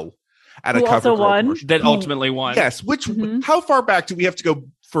well at a cover girl commercial? That ultimately won. Yes. How far back do we have to go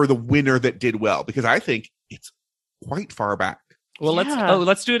for the winner that did well? Because I think it's quite far back. Well, let's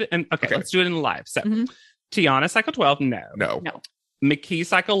do it. Let's do it in live. So, Tiana, cycle 12, No. McKee,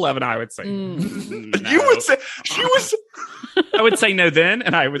 cycle 11, I would say. No. You would say she was. I would say no then,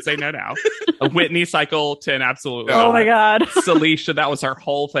 and I would say no now. Whitney, cycle 10, absolutely. Oh my God. Celicia, that was her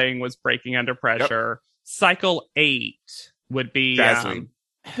whole thing, was breaking under pressure. Yep. Cycle 8 would be Jasmine.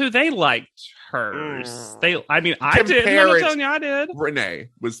 Who they liked hers. I did. I'm telling you, I did. Renee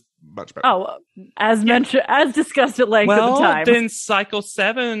was much better. Oh, as mentioned, as discussed at length at the time. Then cycle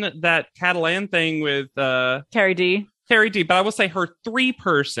 7, that Catalan thing with Carrie D. But I will say her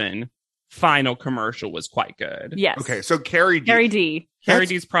 3-person final commercial was quite good. Yes. Okay, so Carrie D. Carrie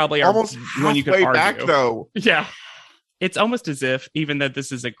D's probably almost one you could argue. back though. Yeah. It's almost as if, even though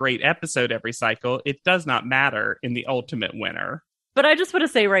this is a great episode every cycle, it does not matter in the ultimate winner. But I just want to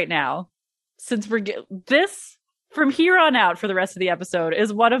say right now, since this from here on out for the rest of the episode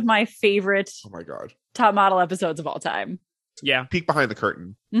is one of my favorite Oh my God. top model episodes of all time. Yeah. Peek behind the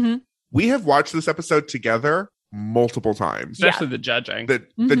curtain. Mm-hmm. We have watched this episode together multiple times. Especially the judging. The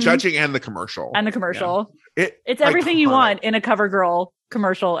Mhm. judging and the commercial. And the commercial. It's Like, everything you iconic. want in a CoverGirl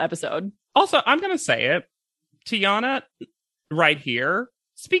commercial episode. Also, I'm going to say it. Tiana, right here,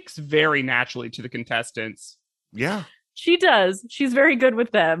 speaks very naturally to the contestants. Yeah. She does. She's very good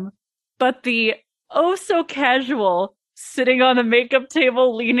with them. But the oh so casual sitting on the makeup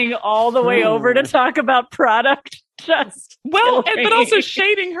table, leaning all the way over to talk about product, just Well, killed but me. also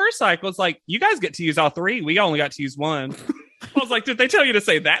shading her cycles. Like, you guys get to use all three. We only got to use one. I was like, did they tell you to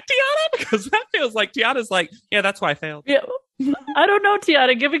say that, Tiana? Because that feels like Tiana's like, yeah, that's why I failed. Yeah. I don't know,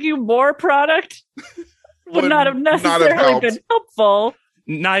 Tiana. Giving you more product would not have necessarily helped. been helpful.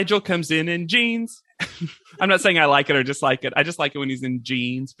 Nigel comes in jeans. I'm not saying I like it or dislike it. I just like it when he's in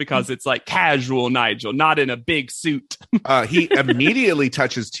jeans because it's like casual Nigel, not in a big suit. He immediately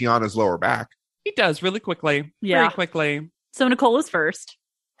touches Tiana's lower back. He does really quickly. Yeah. Very quickly. So Nicole is first.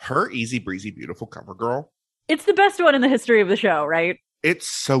 Her easy breezy, beautiful cover girl. It's the best one in the history of the show, right? It's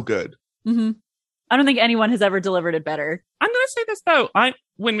so good. Mm-hmm. I don't think anyone has ever delivered it better. I'm going to say this though.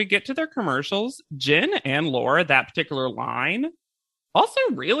 When we get to their commercials, Jen and Laura, that particular line, also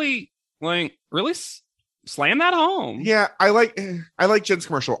really slam that home. Yeah, I like Jen's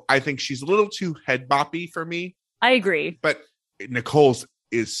commercial. I think she's a little too head boppy for me, I agree. but Nicole's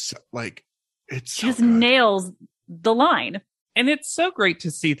is like it's She so just good. nails the line. And it's so great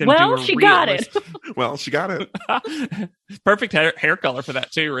to see them Well, do a she got it. Well, she got it. Perfect hair color for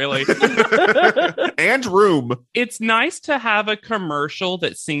that too, really. And room. It's nice to have a commercial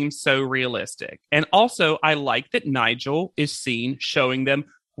that seems so realistic. And also, I like that Nigel is seen showing them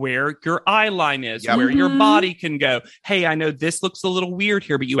where your eye line is, Yep. where your Mhm. body can go. Hey, I know this looks a little weird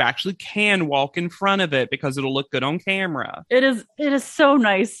here, but you actually can walk in front of it because it'll look good on camera. It is so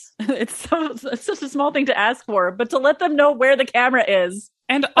nice. It's such a small thing to ask for, but to let them know where the camera is,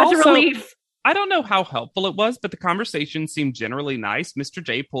 And such a also, relief. I don't know how helpful it was, but the conversation seemed generally nice. Mr.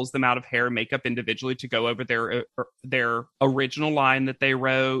 J pulls them out of hair and makeup individually to go over their original line that they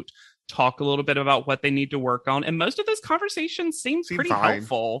wrote, talk a little bit about what they need to work on. And most of those conversations seem Seem pretty fine.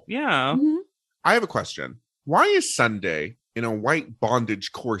 helpful. Yeah. Mhm. I have a question. Why is Sunday in a white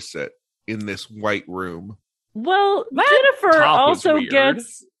bondage corset in this white room? Well, That Jennifer top was also weird.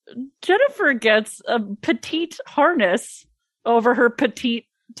 gets a petite harness over her petite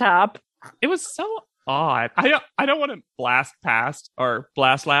top. It was so odd. I don't want to blast past or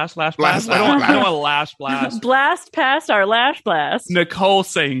blast blast. Blast, I don't blast. want to lash blast. Blast past our lash blast. Nicole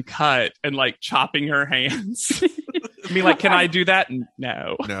saying cut and like chopping her hands. I mean, like, can I do that?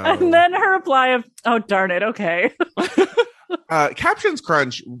 No. No. And then her reply of, oh, darn it, okay. Captions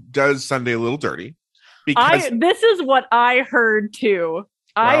Crunch does Sunday a little dirty because This is what I heard too.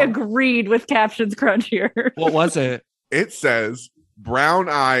 I Wow. agreed with Captions Crunch here. What was it? it says brown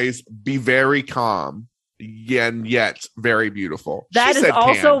eyes be very calm and yet very beautiful. That She is said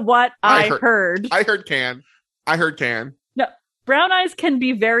also can. what I I heard- heard. I heard can. I heard can. Brown eyes can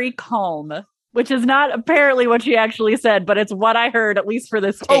be very calm, which is not apparently what she actually said, but it's what I heard, at least for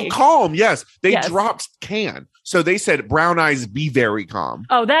this Oh, take. calm. Yes. They Yes. dropped can. So they said brown eyes be very calm.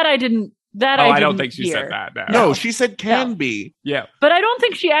 Oh, that I didn't. That Oh, I I didn't don't think she hear. said that. No. No, she said can No. be. Yeah. But I don't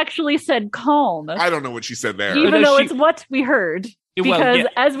think she actually said calm, I don't know what she said there. even No, though she- it's what we heard. Well, Because yeah.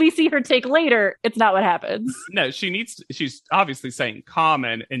 as we see her take later, it's not what happens. No, she's obviously saying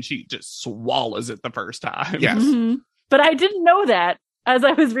common and she just swallows it the first time. Yes. Mhm. But I didn't know that as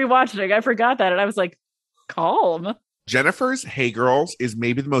I was rewatching. I forgot that, and I was like, calm. Jennifer's Hey Girls is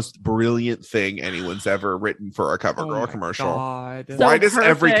maybe the most brilliant thing anyone's ever written for a CoverGirl commercial. God. So Why does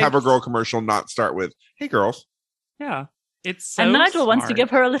every perfect. CoverGirl commercial not start with Hey Girls? Yeah. It's so And Nigel wants to smart. give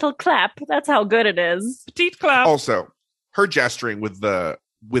her a little clap. That's how good it is. petite clap. Also, her gesturing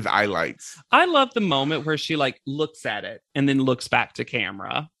with highlights. I love the moment where she like looks at it and then looks back to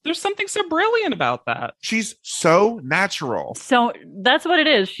camera. There's something so brilliant about that. She's so natural. So that's what it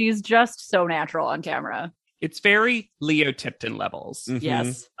is. She's just so natural on camera. It's very Leo Tipton levels Mhm.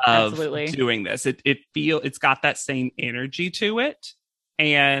 Yes, of absolutely. doing this. It's got that same energy to it.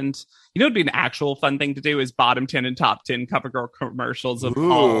 And you know, it'd be an actual fun thing to do is bottom 10 and top 10 CoverGirl commercials of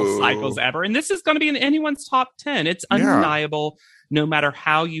all Ooh. cycles ever. And this is going to be in anyone's top 10. It's Yeah. undeniable. No matter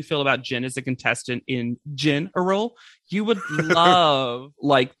how you feel about Jen as a contestant in general, you would love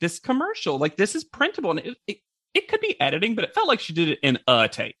like this commercial. Like this is printable. And it could be editing, but it felt like she did it in a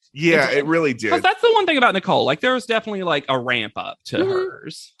take. Yeah, it really Because did. that's the one thing about Nicole. Like, there was definitely like a ramp up to Mhm.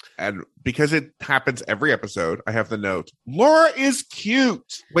 hers. And because it happens every episode, I have the note. Laura is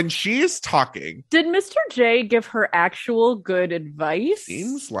cute when she is talking. Did Mr. J give her actual good advice?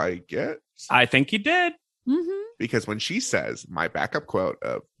 Seems like it. I think he did. Mm-hmm. Because when she says my backup quote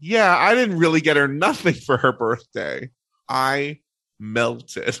of, yeah, I didn't really get her nothing for her birthday, I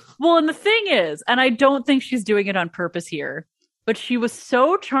melted. Well, and the thing is, and I don't think she's doing it on purpose here, but she was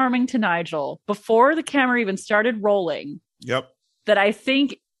so charming to Nigel before the camera even started rolling Yep. that I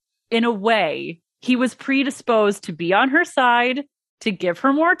think, in a way, he was predisposed to be on her side, to give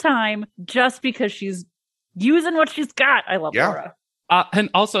her more time, just because she's using what she's got. I love Yeah. Laura. And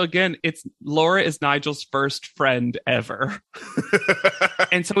also, again, it's Laura is Nigel's first friend ever.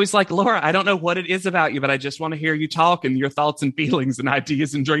 And so he's like, Laura, I don't know what it is about you, but I just want to hear you talk and your thoughts and feelings and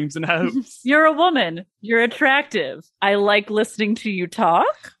ideas and dreams and hopes. You're a woman. You're attractive. I like listening to you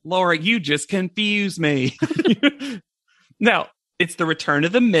talk. Laura, you just confuse me. Now, it's the return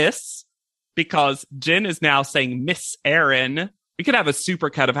of the Miss, because Jen is now saying Miss Erin. We could have a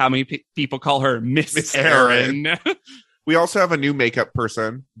supercut of how many people call her Miss Miss Erin. We also have a new makeup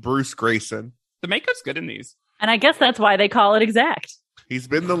person, Bruce Grayson. The makeup's good in these. And I guess that's why they call it exact. He's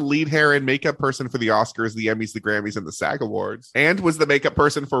been the lead hair and makeup person for the Oscars, the Emmys, the Grammys, and the SAG Awards, and was the makeup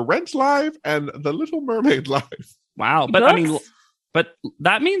person for Rent Live and The Little Mermaid Live. Wow. But I mean, Books? but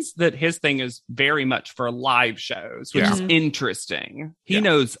that means that his thing is very much for live shows, which Yeah. is interesting. He Yeah.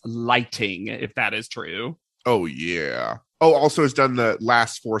 knows lighting, if that is true. Oh, yeah. Oh, also has done the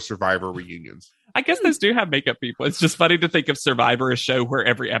last 4 Survivor reunions. I guess those do have makeup people. It's just funny to think of Survivor, a show where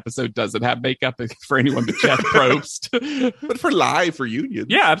every episode doesn't have makeup for anyone but Jeff Probst. But for live reunions.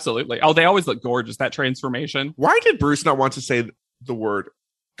 Yeah, absolutely. Oh, they always look gorgeous, that transformation. Why did Bruce not want to say the word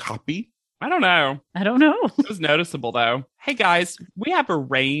copy? I don't know. I don't know. It was noticeable, though. Hey, guys, we have a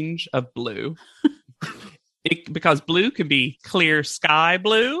range of blue. Because blue can be clear sky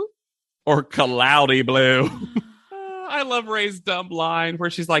blue or cloudy blue. I love Ray's dumb line where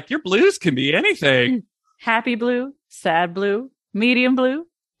she's like, your blues can be anything. Happy blue, sad blue, medium blue,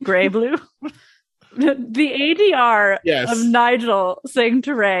 gray blue. The ADR Yes. of Nigel saying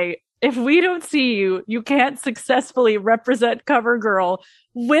to Ray, if we don't see you, you can't successfully represent CoverGirl,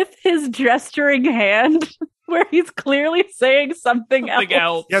 with his gesturing hand where he's clearly saying something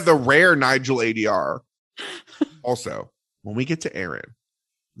else. Yeah, the rare Nigel ADR. Also, when we get to Erin,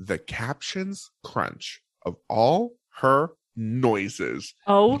 the captions crunch of all her noises,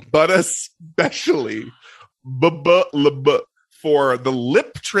 Oh, but especially for the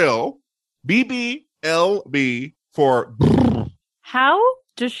lip trill, BBLB for how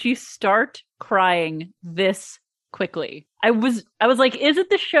does she start crying this quickly? I was like, is it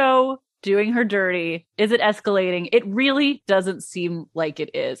the show doing her dirty? Is it escalating? It really doesn't seem like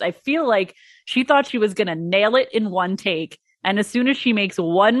it is. I feel like she thought she was going to nail it in one take. And as soon as she makes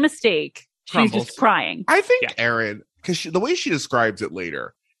one mistake, she's Crumbles. just crying. I think Yeah. Erin, because the way she describes it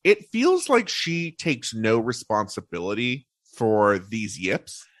later, it feels like she takes no responsibility for these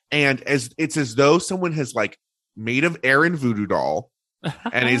yips. And it's as though someone has like made of Erin voodoo doll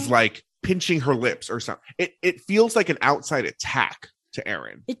and is like pinching her lips or something. It feels like an outside attack to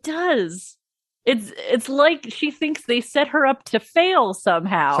Erin. It does. It's like she thinks they set her up to fail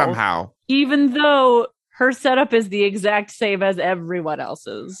somehow. Even though her setup is the exact same as everyone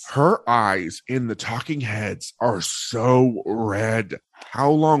else's. Her eyes in the talking heads are so red. How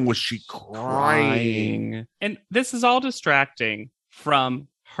long was she crying? And this is all distracting from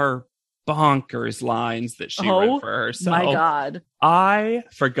her bonkers lines that she Oh, read for herself. My God. I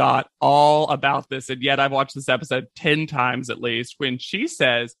forgot all about this, and yet I've watched this episode 10 times at least, when she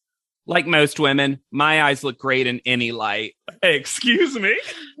says, like most women, my eyes look great in any light. Excuse me?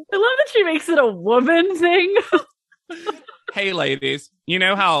 I love that she makes it a woman thing. Hey, ladies, you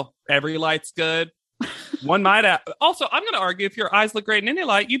know how every light's good? One might also, I'm going to argue if your eyes look great in any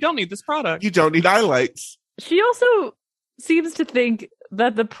light, you don't need this product. You don't need highlights. She also seems to think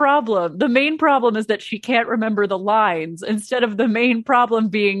that the main problem is that she can't remember the lines, instead of the main problem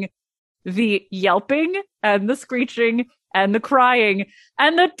being the yelping and the screeching and the crying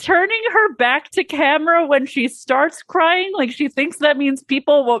and the turning her back to camera when she starts crying. Like she thinks that means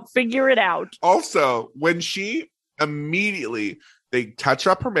people won't figure it out. Also, when she immediately, they touch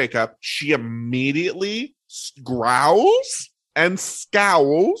up her makeup, she immediately growls and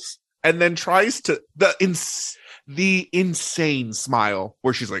scowls and then tries to, the insane smile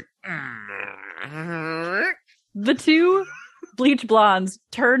where she's like, The two bleach blondes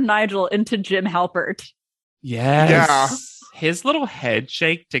turn Nigel into Jim Halpert. Yes. his little head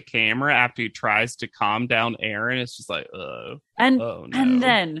shake to camera after he tries to calm down Aaron is just like, And oh no. and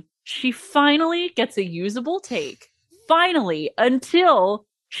then she finally gets a usable take. Finally, until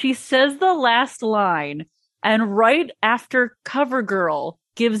she says the last line, and right after CoverGirl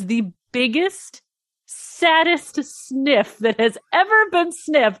gives the biggest, saddest sniff that has ever been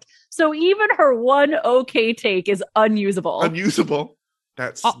sniffed. So even her one okay take is unusable. Unusable.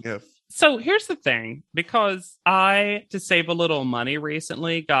 That sniff. So here's the thing, because I, to save a little money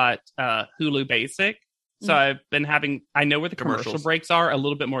recently, got Hulu Basic. So I've been I know where the commercial breaks are a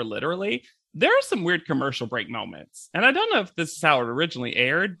little bit more literally. There are some weird commercial break moments. And I don't know if this is how it originally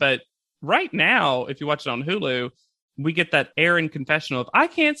aired, but right now, if you watch it on Hulu, we get that Aaron confessional of, I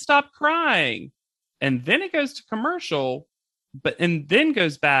can't stop crying. And then it goes to commercial, and then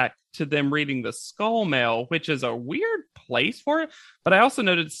goes back to them reading the skull mail, which is a weird place for it. But I also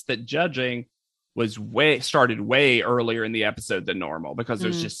noticed that judging was started way earlier in the episode than normal, because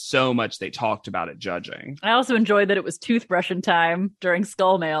there's just so much they talked about at judging. I also enjoyed that it was toothbrushing time during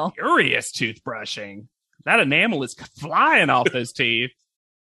skull mail. Furious toothbrushing. That enamel is flying off those teeth.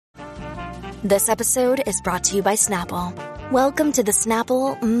 This episode is brought to you by Snapple. Welcome to the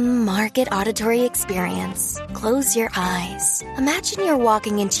Snapple Market Auditory Experience. Close your eyes. Imagine you're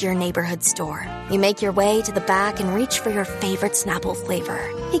walking into your neighborhood store. You make your way to the back and reach for your favorite Snapple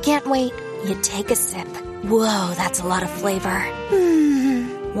flavor. You can't wait. You take a sip. Whoa, that's a lot of flavor.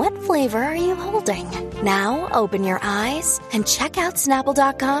 What flavor are you holding? Now open your eyes and check out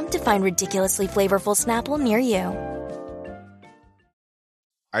Snapple.com to find ridiculously flavorful Snapple near you.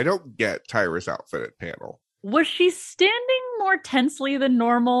 I don't get Tyra's outfit at panel. Was she standing more tensely than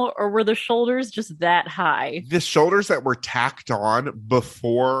normal, or were the shoulders just that high? The shoulders that were tacked on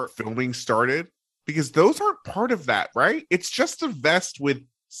before filming started, because those aren't part of that, right? It's just a vest with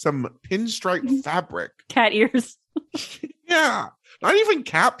some pinstripe fabric. Cat ears. Yeah, not even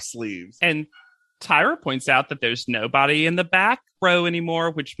cap sleeves. And Tyra points out that there's nobody in the back row anymore,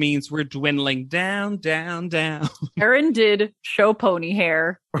 which means we're dwindling down, down, down. Erin did show pony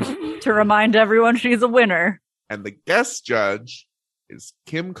hair to remind everyone she's a winner. And the guest judge is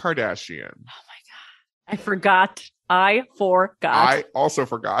Kim Kardashian. Oh my God. I forgot. I also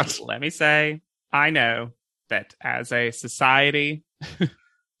forgot. Let me say, I know that as a society,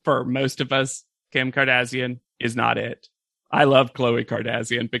 for most of us, Kim Kardashian is not it. I love Khloe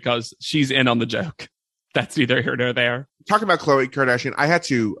Kardashian because she's in on the joke. That's neither here nor there. Talking about Khloe Kardashian, I had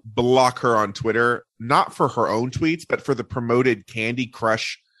to block her on Twitter, not for her own tweets, but for the promoted Candy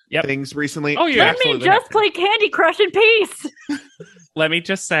Crush things recently. Oh, yeah. Let me just play Candy Crush in peace. Let me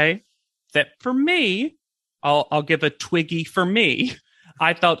just say that for me, I'll give a Twiggy for me.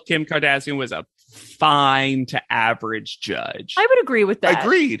 I thought Kim Kardashian was a fine to average judge. I would agree with that.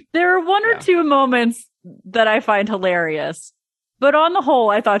 Agreed. There are one or two moments that I find hilarious, but on the whole,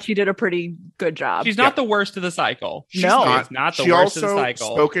 I thought she did a pretty good job. She's not the worst of the cycle. She's not the worst of the cycle. She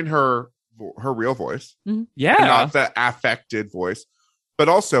also spoke in her real voice. Mm-hmm. Yeah. Not the affected voice. But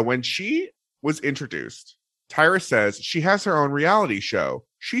also, when she was introduced, Tyra says she has her own reality show.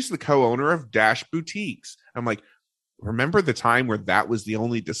 She's the co-owner of Dash Boutiques. I'm like, remember the time where that was the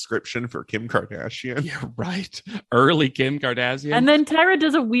only description for Kim Kardashian? Yeah, right. Early Kim Kardashian. And then Tyra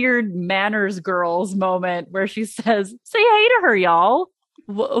does a weird manners girls moment where she says, say hey to her, y'all.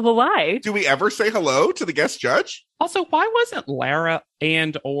 Well, why? Do we ever say hello to the guest judge? Also, why wasn't Lara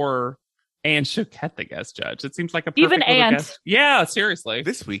and Choquette the guest judge? It seems like a perfect even Ant. guest. Yeah, seriously.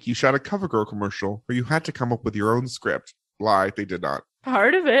 This week, you shot a CoverGirl commercial where you had to come up with your own script. Lie, they did not.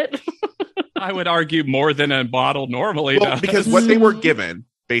 Part of it. I would argue more than a bottle normally does. Because what they were given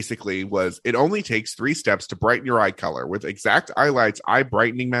basically was it only takes 3 steps to brighten your eye color with exact highlights, eye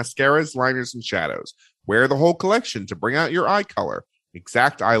brightening mascaras, liners, and shadows. Wear the whole collection to bring out your eye color.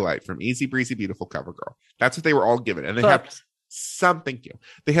 Exact eye light from Easy Breezy Beautiful CoverGirl. That's what they were all given. And they have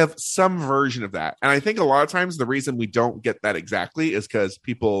they have some version of that. And I think a lot of times the reason we don't get that exactly is because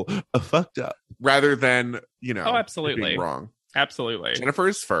people are fucked up rather than, absolutely being wrong. Absolutely. Jennifer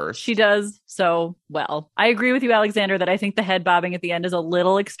is first. She does so well. I agree with you, Alexander, that I think the head bobbing at the end is a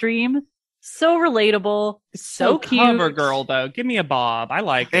little extreme. So relatable. So cute. CoverGirl, though. Give me a bob. I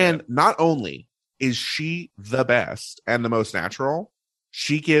like it. And not only is she the best and the most natural,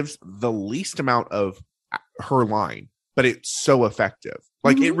 she gives the least amount of her line, but it's so effective.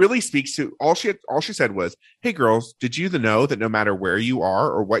 Like it really speaks to all she said was, hey girls, did you know that no matter where you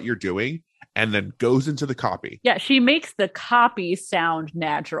are or what you're doing, and then goes into the copy. Yeah, she makes the copy sound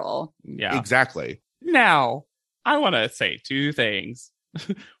natural. Yeah. Exactly. Now, I want to say 2 things.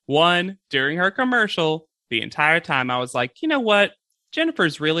 One, during her commercial, the entire time I was like, you know what?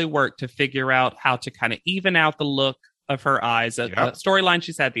 Jennifer's really worked to figure out how to kind of even out the look of her eyes, a storyline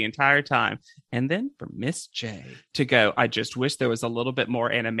she's had the entire time. And then for Miss J to go, I just wish there was a little bit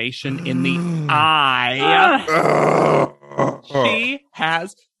more animation in the eye. She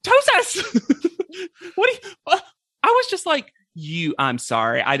has ptosis. I was just like, I'm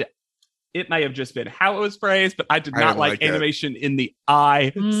sorry. It may have just been how it was phrased, but I did not like animation in the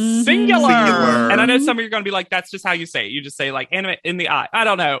eye. Singular. And I know some of you are going to be like, that's just how you say it. You just say like anime in the eye. I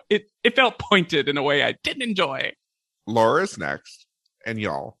don't know. It felt pointed in a way I didn't enjoy. Laura's next. And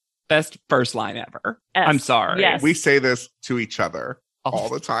y'all. Best first line ever. I'm sorry. Yes. We say this to each other all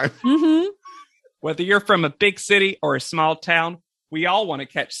the time. Mm-hmm. Whether you're from a big city or a small town, we all want to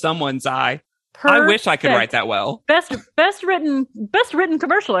catch someone's eye. Perfect. I wish I could write that well. Best written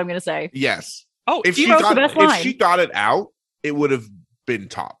commercial, I'm going to say. Yes. Oh, if she got it out, it would have been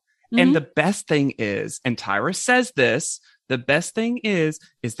top. And the best thing is, and Tyra says this, the best thing is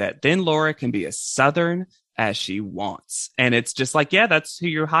that then Laura can be as Southern as she wants. And it's just like, yeah, that's who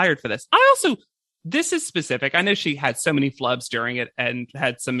you're hired for this. This is specific. I know she had so many flubs during it and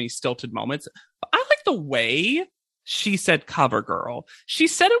had so many stilted moments. But I like the way she said cover girl. She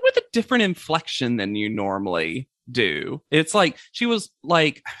said it with a different inflection than you normally do. It's like, she was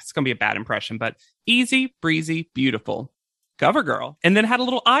like, it's going to be a bad impression, but easy, breezy, beautiful. Cover girl. And then had a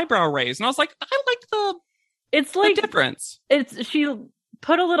little eyebrow raise. And I was like, I like the difference. She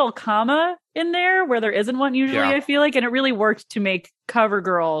put a little comma in there where there isn't one usually, I feel like, and it really worked to make cover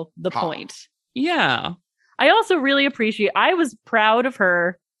girl the point. Yeah. I also really I was proud of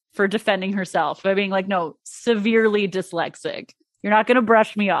her for defending herself by being like, no, severely dyslexic. You're not going to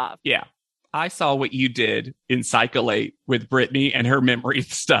brush me off. Yeah. I saw what you did in Cycle 8 with Brittany and her memory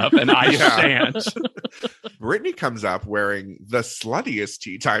stuff, and I shan't. Brittany comes up wearing the sluttiest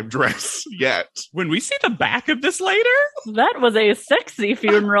tea time dress yet. When we see the back of this later, that was a sexy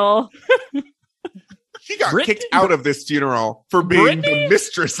funeral. She got kicked out of this funeral for being the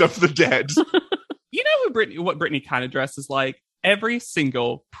mistress of the dead. You know what Brittany kind of dresses like? Every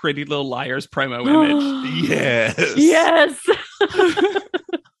single Pretty Little Liars promo image. Yes.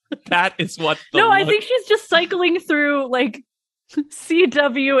 That is what I think she's just cycling through like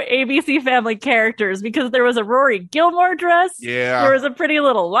CW ABC Family characters, because there was a Rory Gilmore dress. Yeah. There was a Pretty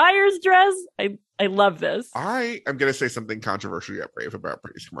Little Liars dress. I love this. I am going to say something controversial yet brave about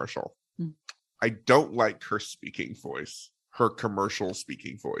Brittany's commercial. I don't like her speaking voice, her commercial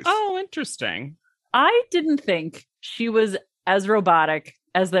speaking voice. Oh, interesting. I didn't think she was as robotic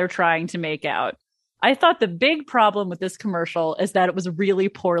as they're trying to make out. I thought the big problem with this commercial is that it was really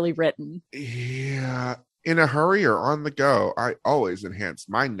poorly written. Yeah. In a hurry or on the go, I always enhance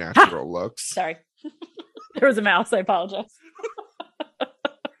my natural looks. Sorry. There was a mouse. I apologize.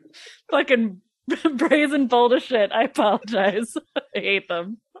 Fucking brazen bold as shit. I apologize. I hate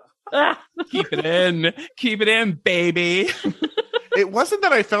them. Keep it in. Keep it in, baby. It wasn't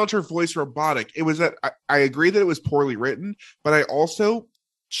that I found her voice robotic. It was that I agree that it was poorly written, but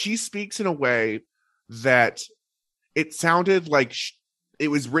she speaks in a way that it sounded like it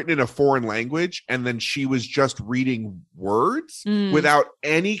was written in a foreign language, and then she was just reading words without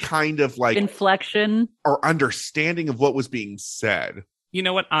any kind of like inflection or understanding of what was being said. You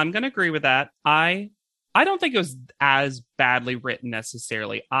know what? I'm going to agree with that. I don't think it was as badly written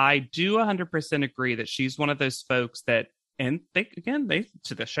necessarily. I do 100% agree that she's one of those folks that, and they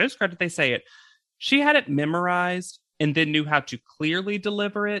to the show's credit, they say it. She had it memorized and then knew how to clearly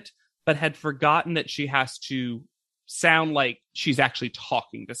deliver it, but had forgotten that she has to sound like she's actually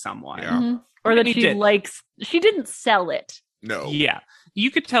talking to someone. Yeah. Mm-hmm. Or that she didn't sell it. No. Yeah.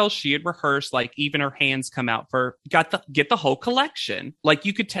 You could tell she had rehearsed, like even her hands come out get the whole collection. Like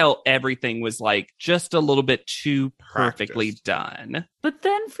you could tell everything was like just a little bit too perfectly done. But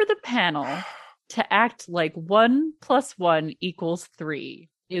then for the panel to act like 1 + 1 = 3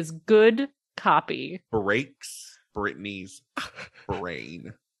 is good copy. Breaks Brittany's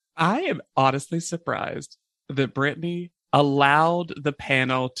brain. I am honestly surprised that Brittany allowed the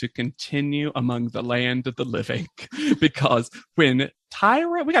panel to continue among the land of the living, because when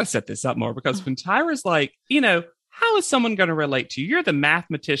Tyra, we got to set this up more, because when Tyra's like, how is someone going to relate to you? You're the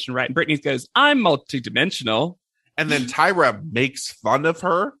mathematician, right? And Brittany goes, I'm multidimensional. And then Tyra makes fun of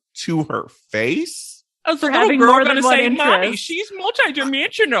her to her face. For having more than one interest. Mommy, she's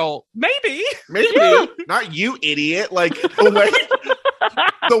multidimensional. Maybe. Not you, idiot. Like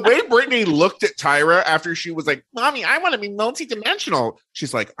the way Brittany looked at Tyra after she was like, Mommy, I want to be multidimensional.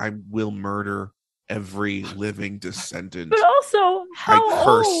 She's like, I will murder every living descendant. But also, how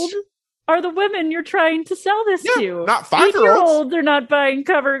old are the women you're trying to sell this to? Not 5-year-olds. 8-year-olds are not buying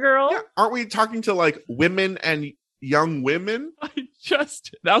cover girl. Yeah. Aren't we talking to like women and young women.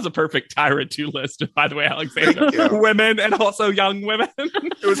 That was a perfect Tyra 2 list, by the way, Alexander. Yeah. Women and also young women.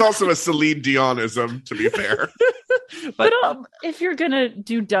 It was also a Celine Dionism, to be fair. But if you're gonna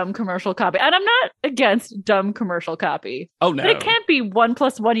do dumb commercial copy, and I'm not against dumb commercial copy, Oh no. but it can't be 1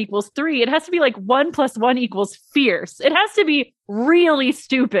 + 1 = 3. It has to be like 1 + 1 = fierce. It has to be really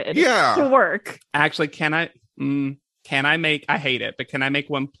stupid Yeah. to work. Actually, can I make, I hate it, but can I make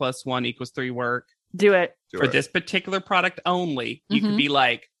 1 + 1 = 3 work? Do it. For this particular product only? You could be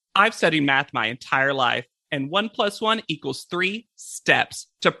like, I've studied math my entire life, and 1 + 1 = 3 steps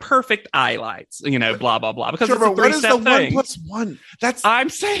to perfect highlights, blah, blah, blah. Because Trevor, it's a what is the 3-step thing. 1 + 1? I'm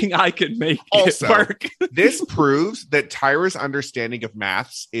saying I could make Also, it work. This proves that Tyra's understanding of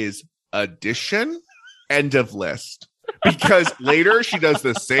maths is addition, end of list. Because later she does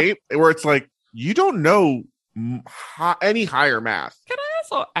the same, where it's like, you don't know any higher math. Can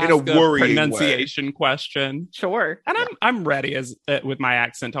I also ask In a worrying pronunciation question? Sure. And I'm ready with my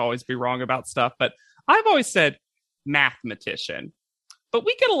accent to always be wrong about stuff, but I've always said mathematician. But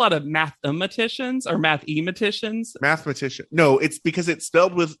we get a lot of mathematicians or mathematicians. Mathematician. No, it's because it's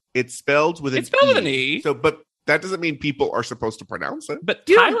spelled with an E. So, but that doesn't mean people are supposed to pronounce it. But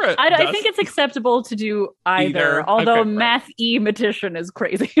Dude, Tyra I think it's acceptable to do either. Although Okay, right. mathematician is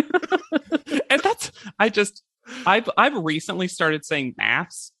crazy. And I've recently started saying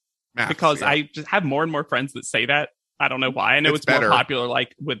maths because yeah. I just have more and more friends that say that. I don't know why. I know It's it's better. more popular,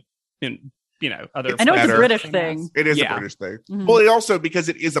 like with other. I know it's a better. British thing. It is Yeah. a British thing. Mhm. Well, it also because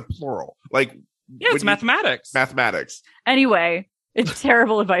it is a plural. Like Yeah, it's mathematics. mathematics. Anyway, it's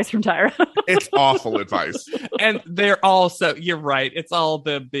terrible advice from Tyra. It's awful advice. And they're also, you're right. It's all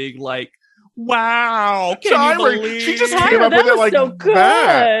the big like, wow, can Tyra, you believe? she just Tyra, came up that with it was like so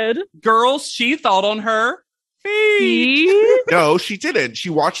that. good. Girls, she thought on her feet. See? No, she didn't. She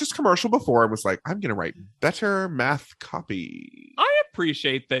watched this commercial before and was like, I'm going to write better math copy. I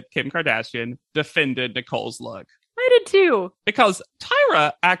appreciate that Kim Kardashian defended Nicole's look I did too. because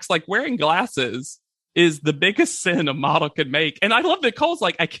Tyra acts like wearing glasses is the biggest sin a model could make. And I love Nicole's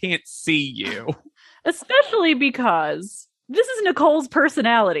like, I can't see you. Especially because this is Nicole's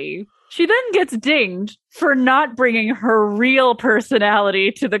personality. She then gets dinged for not bringing her real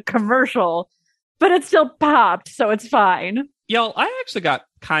personality to the commercial, but it still popped, so it's fine. Y'all, I actually got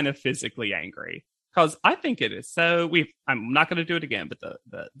kind of physically angry because I think it is so. I'm not going to do it again, but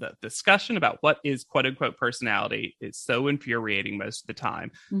the discussion about what is quote unquote personality is so infuriating most of the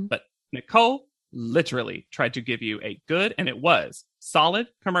time. Mhm. But Nicole literally tried to give you a good, and it was solid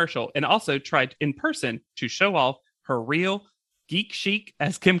commercial, and also tried in person to show off her real geek chic,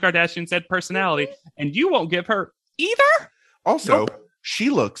 as Kim Kardashian said, personality, and you won't give her either. Also, she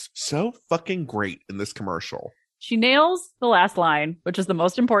looks so fucking great in this commercial. She nails the last line, which is the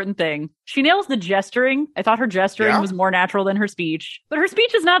most important thing. She nails the gesturing. I thought her gesturing Yeah? was more natural than her speech, but her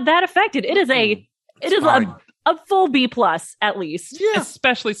speech is not that affected. It is fine. a full B+ at least. Yeah.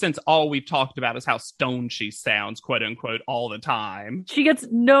 Especially since all we've talked about is how stoned she sounds, quote unquote, all the time. She gets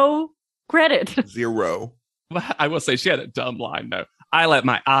no credit. 0. I will say she had a dumb line though. I let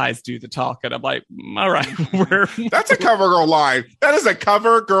my eyes do the talking. I'm like, all right, we're That's a cover girl line. That is a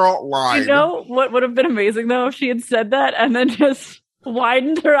cover girl line. You know what would have been amazing though if she had said that and then just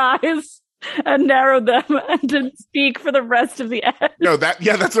widened her eyes and narrowed them and didn't speak for the rest of the end. No, that's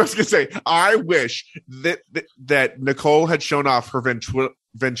what I was gonna say. I wish that Nicole had shown off her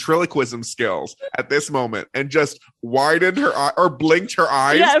ventriloquism skills at this moment and just widened her eye or blinked her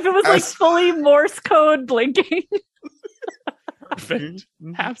eyes. Yeah, if it was like as- fully Morse code blinking. perfect.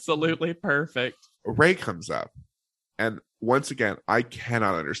 Absolutely perfect. Ray comes up, and once again, I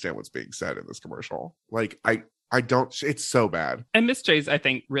cannot understand what's being said in this commercial. Like, I don't. It's so bad. And Miss J's, I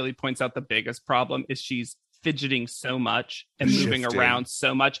think, really points out the biggest problem is she's fidgeting so much and moving Shifting. around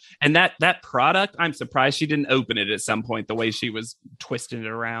so much. And that product, I'm surprised she didn't open it at some point the way she was twisting it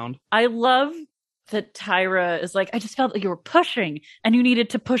around. I love that Tyra is like, I just felt like you were pushing and you needed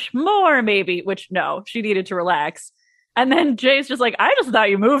to push more, maybe, which no, she needed to relax. And then Jay's just like, I just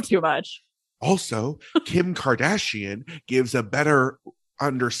thought you moved too much. Also, Kim Kardashian gives a better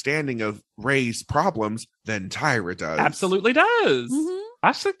understanding of Ray's problems than Tyra does. Absolutely does. Mhm.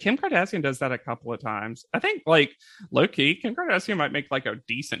 Actually, Kim Kardashian does that a couple of times. I think, like, low-key, Kim Kardashian might make, like, a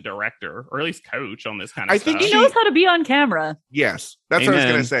decent director, or at least coach on this kind of I stuff. think He she- knows how to be on camera. Yes, that's what I was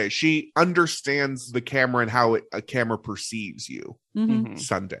Amen. going to say. She understands the camera and how a camera perceives you. Mhm. Mhm.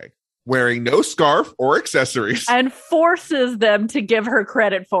 Sunday, wearing no scarf or accessories. And forces them to give her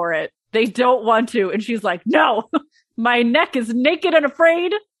credit for it. They don't want to. And she's like, no, my neck is naked and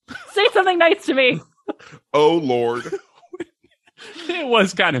afraid. Say something nice to me. Oh Lord. It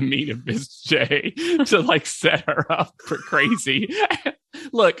was kind of mean of Miss J to like set her up for crazy.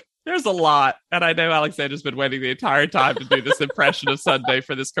 Look, there's a lot. And I know Alexandra's been waiting the entire time to do this impression of Sunday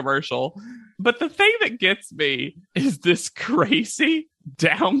for this commercial. But the thing that gets me is this crazy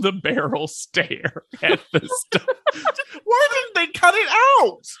down the barrel stare at the stuff. Why didn't they cut it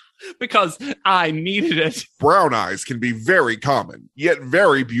out? Because I needed it. Brown eyes can be very common, yet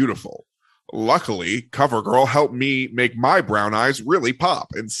very beautiful. Luckily, CoverGirl helped me make my brown eyes really pop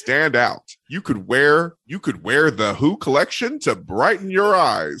and stand out. You could wear the Who collection to brighten your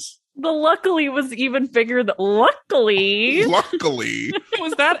eyes. The luckily was even bigger than luckily. Luckily,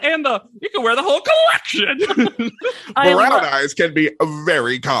 Was that and you can wear the whole collection. brown eyes can be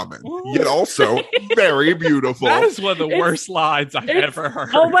very common, yet also very beautiful. That is one of the worst lines I've ever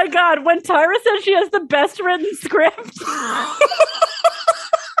heard. Oh my God. When Tyra says she has the best written script.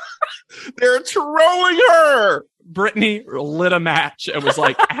 They're trolling her. Brittany lit a match and was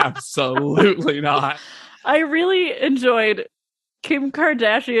like, absolutely not. I really enjoyed Kim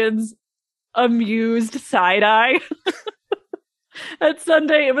Kardashian's amused side eye at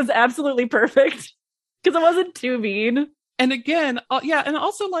Sunday. It was absolutely perfect because it wasn't too mean. And again, and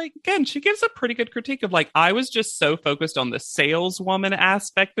also like, again, she gives a pretty good critique of like, I was just so focused on the saleswoman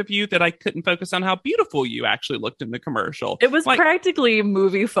aspect of you that I couldn't focus on how beautiful you actually looked in the commercial. It was like, practically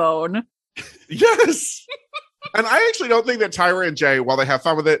movie phone. Yes. And I actually don't think that Tyra and Jay, while they have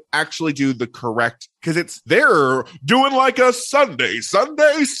fun with it, actually do the correct, because they're doing like a Sunday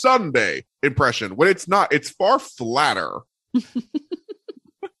impression when it's not. It's far flatter.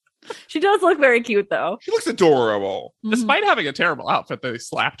 She does look very cute, though. She looks adorable. despite having a terrible outfit they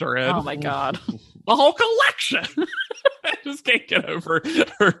slapped her in. Oh my God. The whole collection. I just can't get over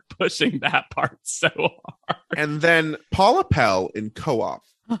her pushing that part so hard. And then Paula Pell in Co-op.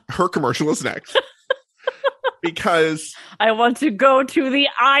 Her commercial is next. Because I want to go to the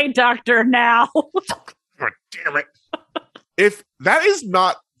eye doctor now. God damn it. If that is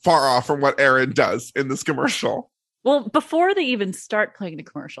not far off from what Erin does in this commercial. Well, before they even start playing the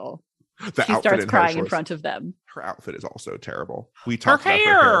commercial, The she outfit starts and crying hair in choice. front of them. Her outfit is also terrible. We Her talked about her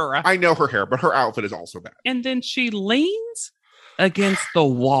hair. hair. I know her hair, but her outfit is also bad. And then she leans against the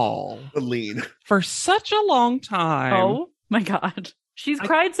wall The lean. for such a long time. Oh my God. She's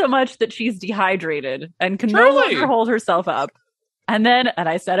cried so much that she's dehydrated and can no Truly. longer hold herself up. And then, and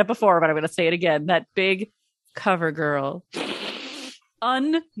I said it before, but I'm going to say it again, that big CoverGirl.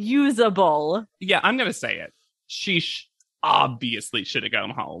 Unusable. Yeah, I'm going to say it. She obviously should have gone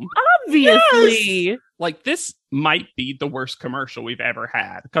home. Obviously. Yes! Like, this might be the worst commercial we've ever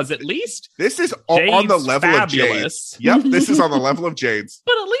had. Because at least This is on the Jade's level fabulous. of Jade. Yep, this is on the level of Jade's.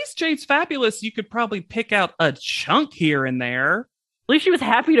 But at least Jade's fabulous. You could probably pick out a chunk here and there. At least she was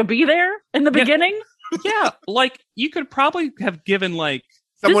happy to be there in the Yeah. beginning. Yeah, like you could probably have given like.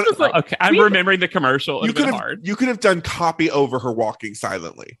 Someone, was like- Okay, I'm we- remembering the commercial. It you would could have have hard. you could have done copy over her walking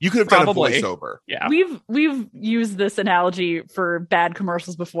silently. You could have Probably. done a voiceover. Yeah, We've used this analogy for bad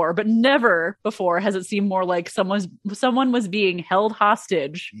commercials before, but never before has it seemed more like someone was being held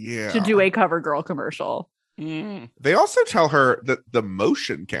hostage Yeah. to do a CoverGirl commercial. They also tell her that the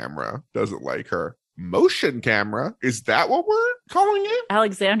motion camera doesn't like her. Motion camera? Is that what we're calling it?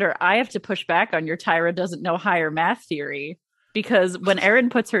 Alexander, I have to push back on your Tyra doesn't know higher math theory, because when Erin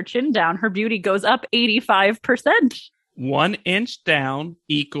puts her chin down, her beauty goes up 85%. 1 inch down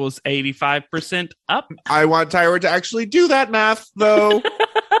equals 85% up. I want Tyra to actually do that math, though.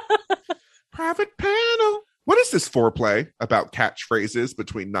 Private panel. What is this foreplay about catchphrases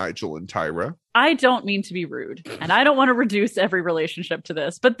between Nigel and Tyra? I don't mean to be rude, and I don't want to reduce every relationship to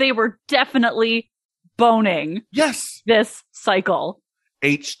this, but they were definitely boning Yes. this cycle.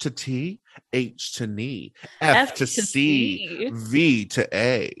 H to T, H to knee, F to C, V to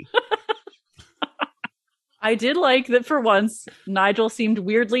A. I did like that for once, Nigel seemed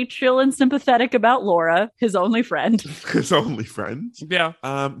weirdly chill and sympathetic about Laura, his only friend. His only friend. Yeah.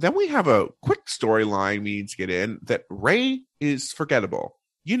 Then we have a quick storyline we need to get in that Ray is forgettable.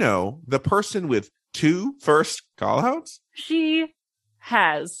 You know, the person with 2 first callouts. She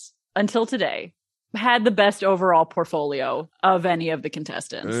has, until today, had the best overall portfolio of any of the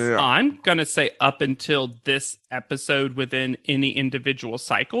contestants. I'm going to say up until this episode within any individual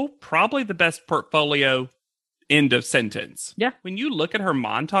cycle, probably the best portfolio, end of sentence. Yeah. When you look at her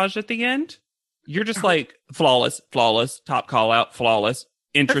montage at the end, you're just like flawless, top call out, flawless, Her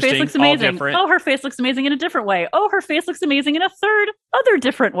face interesting, looks all amazing. different. Oh, her face looks amazing in a different way. Oh, her face looks amazing in a third, other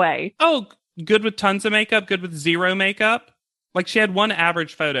different way. Oh, good with tons of makeup, good with zero makeup. Like she had one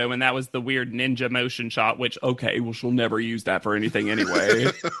average photo and that was the weird ninja motion shot, which, okay, well, she'll never use that for anything anyway.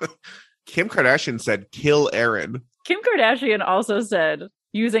 Kim Kardashian said, kill Aaron. Kim Kardashian also said,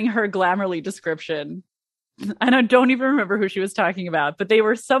 using her Glamorly description, and I don't even remember who she was talking about, but they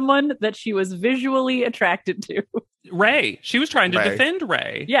were someone that she was visually attracted to. Ray. She was trying to Ray. defend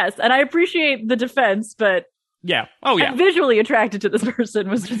Ray. Yes, and I appreciate the defense, but Yeah. Oh, yeah. I'm visually attracted to this person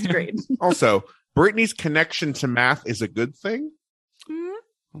was just great. Also, Britney's connection to math is a good thing.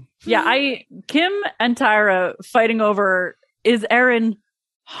 Yeah, Kim and Tyra fighting over, is Erin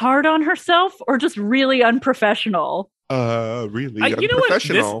hard on herself or just really unprofessional? Really You know what?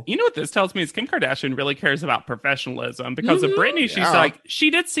 unprofessional. You know what this tells me is Kim Kardashian really cares about professionalism because of Mhm. Britney. She's Yeah. like, she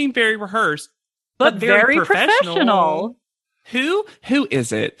did seem very rehearsed, But very professional. Who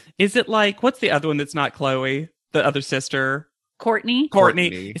is it? Is it like, what's the other one that's not Chloe? The other sister? Courtney? Courtney.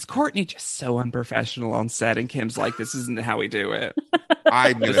 Courtney. Is Courtney just so unprofessional on set? And Kim's like, this isn't how we do it.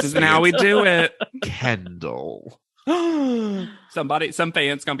 I'm gonna This isn't say how we it's do it. Kendall. Some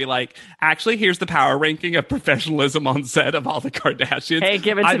fan's gonna be like, actually, here's the power ranking of professionalism on set of all the Kardashians. Hey,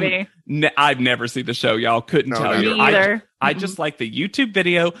 give it to me. I've never seen the show, y'all. Couldn't No, tell neither. you. Me either. I just like the YouTube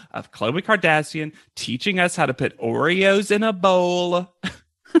video of Khloe Kardashian teaching us how to put Oreos in a bowl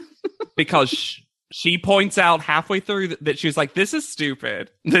because she points out halfway through that she was like, this is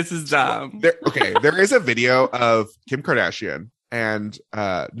stupid. This is dumb. There is a video of Kim Kardashian and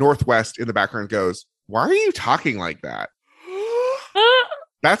Northwest in the background goes, why are you talking like that?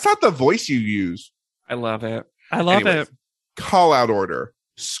 That's not the voice you use. I love it. I love Anyways, it. Call out order.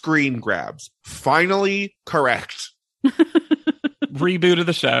 Screen grabs. Finally correct. Reboot of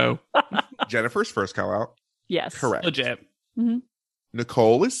the show. Jennifer's first call out. Yes. Correct. Legit.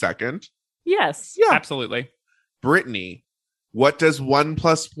 Nicole is second. Yes. Yeah. Absolutely. Brittany, what does 1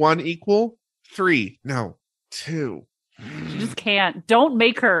 + 1 equal? 3. No, 2. She just can't. Don't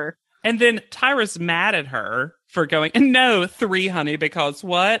make her. And then Tyra's mad at her for going, no, 3, honey, because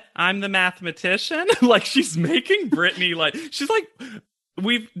what? I'm the mathematician? Like, she's making Brittany, like, she's like,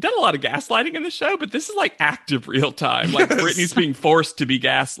 we've done a lot of gaslighting in the show, but this is like active real time. Like, Yes. Brittany's being forced to be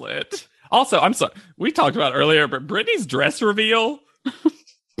gaslit. Also, I'm sorry, we talked about earlier, but Brittany's dress reveal,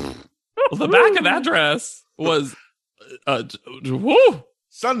 the back of that dress was, woo!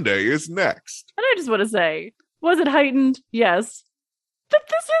 Sunday is next. And I just want to say, was it heightened? Yes. But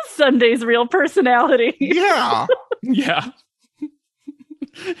this is Sunday's real personality. Yeah. Yeah.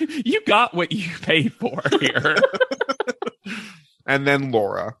 You got what you paid for here. And then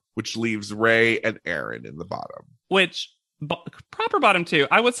Laura, which leaves Ray and Aaron in the bottom. Which, proper bottom 2,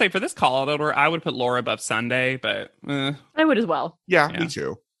 I would say for this call out order, I would put Laura above Sunday, but I would as well. Yeah, Yeah. me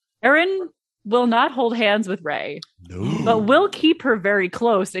too. Erin will not hold hands with Ray, No. but will keep her very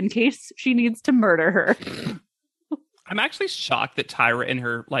close in case she needs to murder her. I'm actually shocked that Tyra in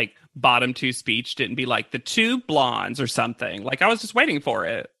her like bottom 2 speech didn't be like the 2 blondes or something. Like, I was just waiting for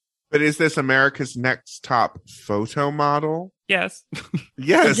it. But is this America's Next Top photo model? Yes.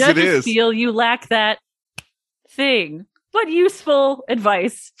 Yes, The it judges is. feel you lack that thing. What useful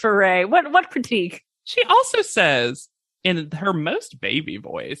advice for Ray? What critique? She also says in her most baby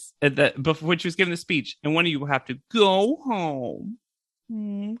voice that before when she was giving the speech, and one of you will have to go home.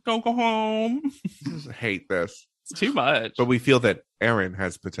 Go home. I hate this. It's too much. But we feel that Aaron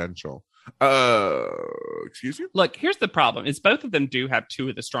has potential. Excuse you? Look, here's the problem: is both of them do have 2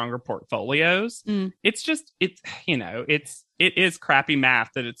 of the stronger portfolios. It's just it is crappy math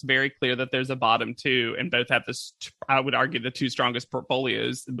that it's very clear that there's a bottom 2, and both have this. I would argue the 2 strongest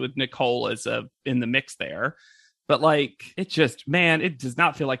portfolios with Nicole as in the mix there. But like, it just, man, it does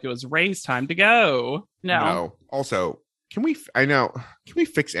not feel like it was Ray's time to go. No. Also, can we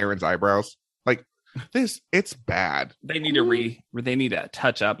fix Aaron's eyebrows? Like this, it's bad. They need to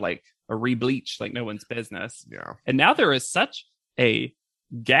touch up, like a re-bleach, like no one's business. Yeah. And now there is such a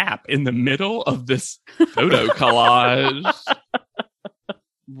gap in the middle of this photo collage.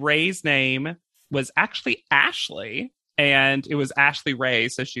 Ray's name was actually Ashley, and it was Ashley Ray,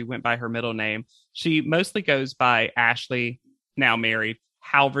 so she went by her middle name. She mostly goes by Ashley, now married,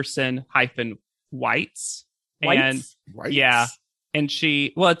 Halverson -Whites. And Right. yeah, and it's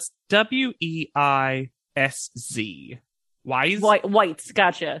Weisz. Wise? Whites,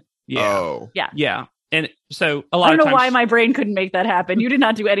 gotcha. Yeah. Oh. Yeah. And so a I lot don't of know times why my brain couldn't make that happen. You did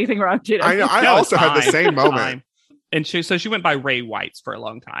not do anything wrong, Gina. I know. I No, also it's had the fine. same It's moment. fine. And she went by Ray Whites for a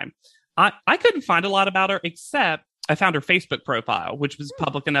long time. I couldn't find a lot about her, except I found her Facebook profile, which was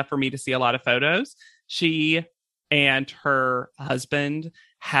public enough for me to see a lot of photos. She and her husband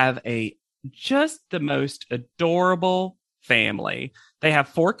have just the most adorable family. They have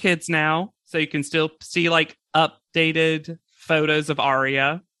 4 kids now, so you can still see like updated photos of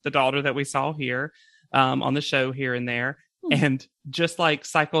Aria, the daughter that we saw here on the show here and there. And just like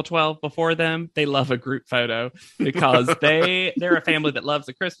Cycle 12 before them, they love a group photo because they're a family that loves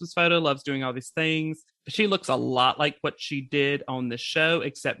a Christmas photo, loves doing all these things. She looks a lot like what she did on the show,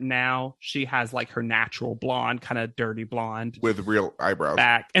 except now she has like her natural blonde, kind of dirty blonde with real eyebrows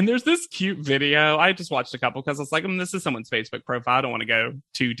back. And there's this cute video. I just watched a couple because I was like, this is someone's Facebook profile. I don't want to go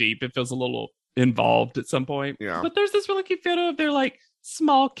too deep. It feels a little involved at some point. Yeah. But there's this really cute photo of their like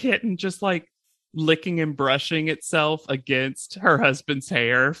small kitten just like licking and brushing itself against her husband's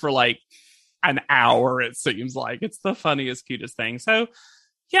hair for like an hour, it seems like. It's the funniest, cutest thing. So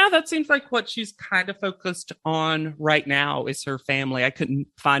yeah, that seems like what she's kind of focused on right now is her family. I couldn't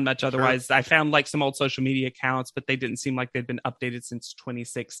find much otherwise. Sure. I found like some old social media accounts, but they didn't seem like they'd been updated since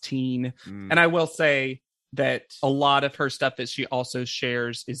 2016. And I will say that a lot of her stuff that she also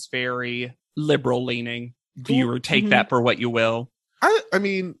shares is very liberal leaning. Viewer, take that for what you will. I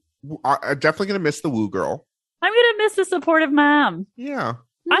mean, I'm definitely going to miss the woo girl. I'm going to miss the supportive mom. Yeah.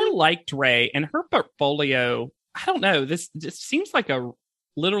 I liked Ray and her portfolio. I don't know. This seems like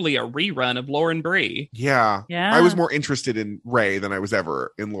literally a rerun of Lauren Brie. Yeah. Yeah. I was more interested in Ray than I was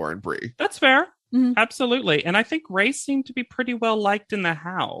ever in Lauren Brie. That's fair. Mm-hmm. Absolutely. And I think Ray seemed to be pretty well liked in the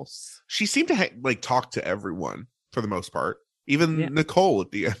house. She seemed to talk to everyone for the most part. Even Nicole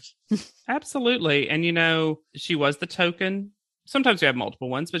at the end. Absolutely. And, she was the token. Sometimes we have multiple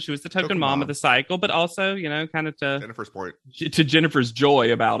ones, but she was the token mom of the cycle, but also, kind of to Jennifer's point. To Jennifer's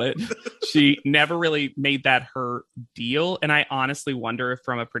joy about it. She never really made that her deal. And I honestly wonder if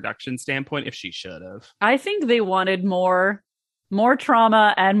from a production standpoint, if she should have. I think they wanted more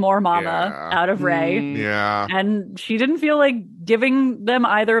trauma and more mama out of Ray. Yeah. And she didn't feel like giving them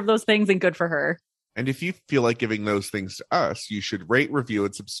either of those things, and good for her. And if you feel like giving those things to us, you should rate, review,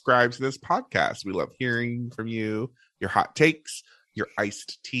 and subscribe to this podcast. We love hearing from you, your hot takes, your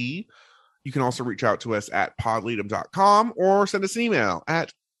iced tea. You can also reach out to us at podleadum.com or send us an email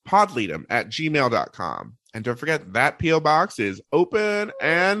at podleadum@gmail.com. And don't forget that P.O. box is open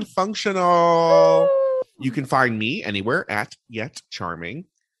and functional. You can find me anywhere at Yet Charming.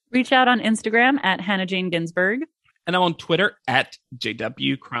 Reach out on Instagram at Hannah Jane Ginsburg. And I'm on Twitter at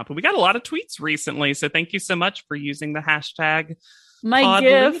JW Crump. And we got a lot of tweets recently, so thank you so much for using the hashtag my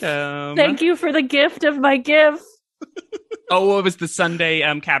gift. Thank you for the gift of my gift. Oh, it was the Sunday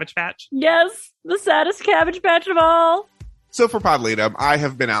Cabbage Patch? Yes, the saddest Cabbage Patch of all. So for Podleadum, I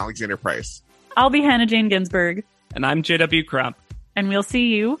have been Alexander Price. I'll be Hannah Jane Ginsburg. And I'm JW Crump. And we'll see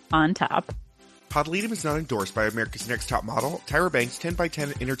you on top. Podleadum is not endorsed by America's Next Top Model, Tyra Banks,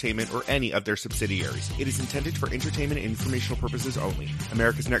 10x10 Entertainment, or any of their subsidiaries. It is intended for entertainment and informational purposes only.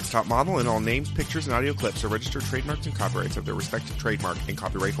 America's Next Top Model and all names, pictures, and audio clips are registered trademarks and copyrights of their respective trademark and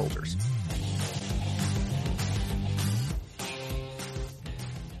copyright holders.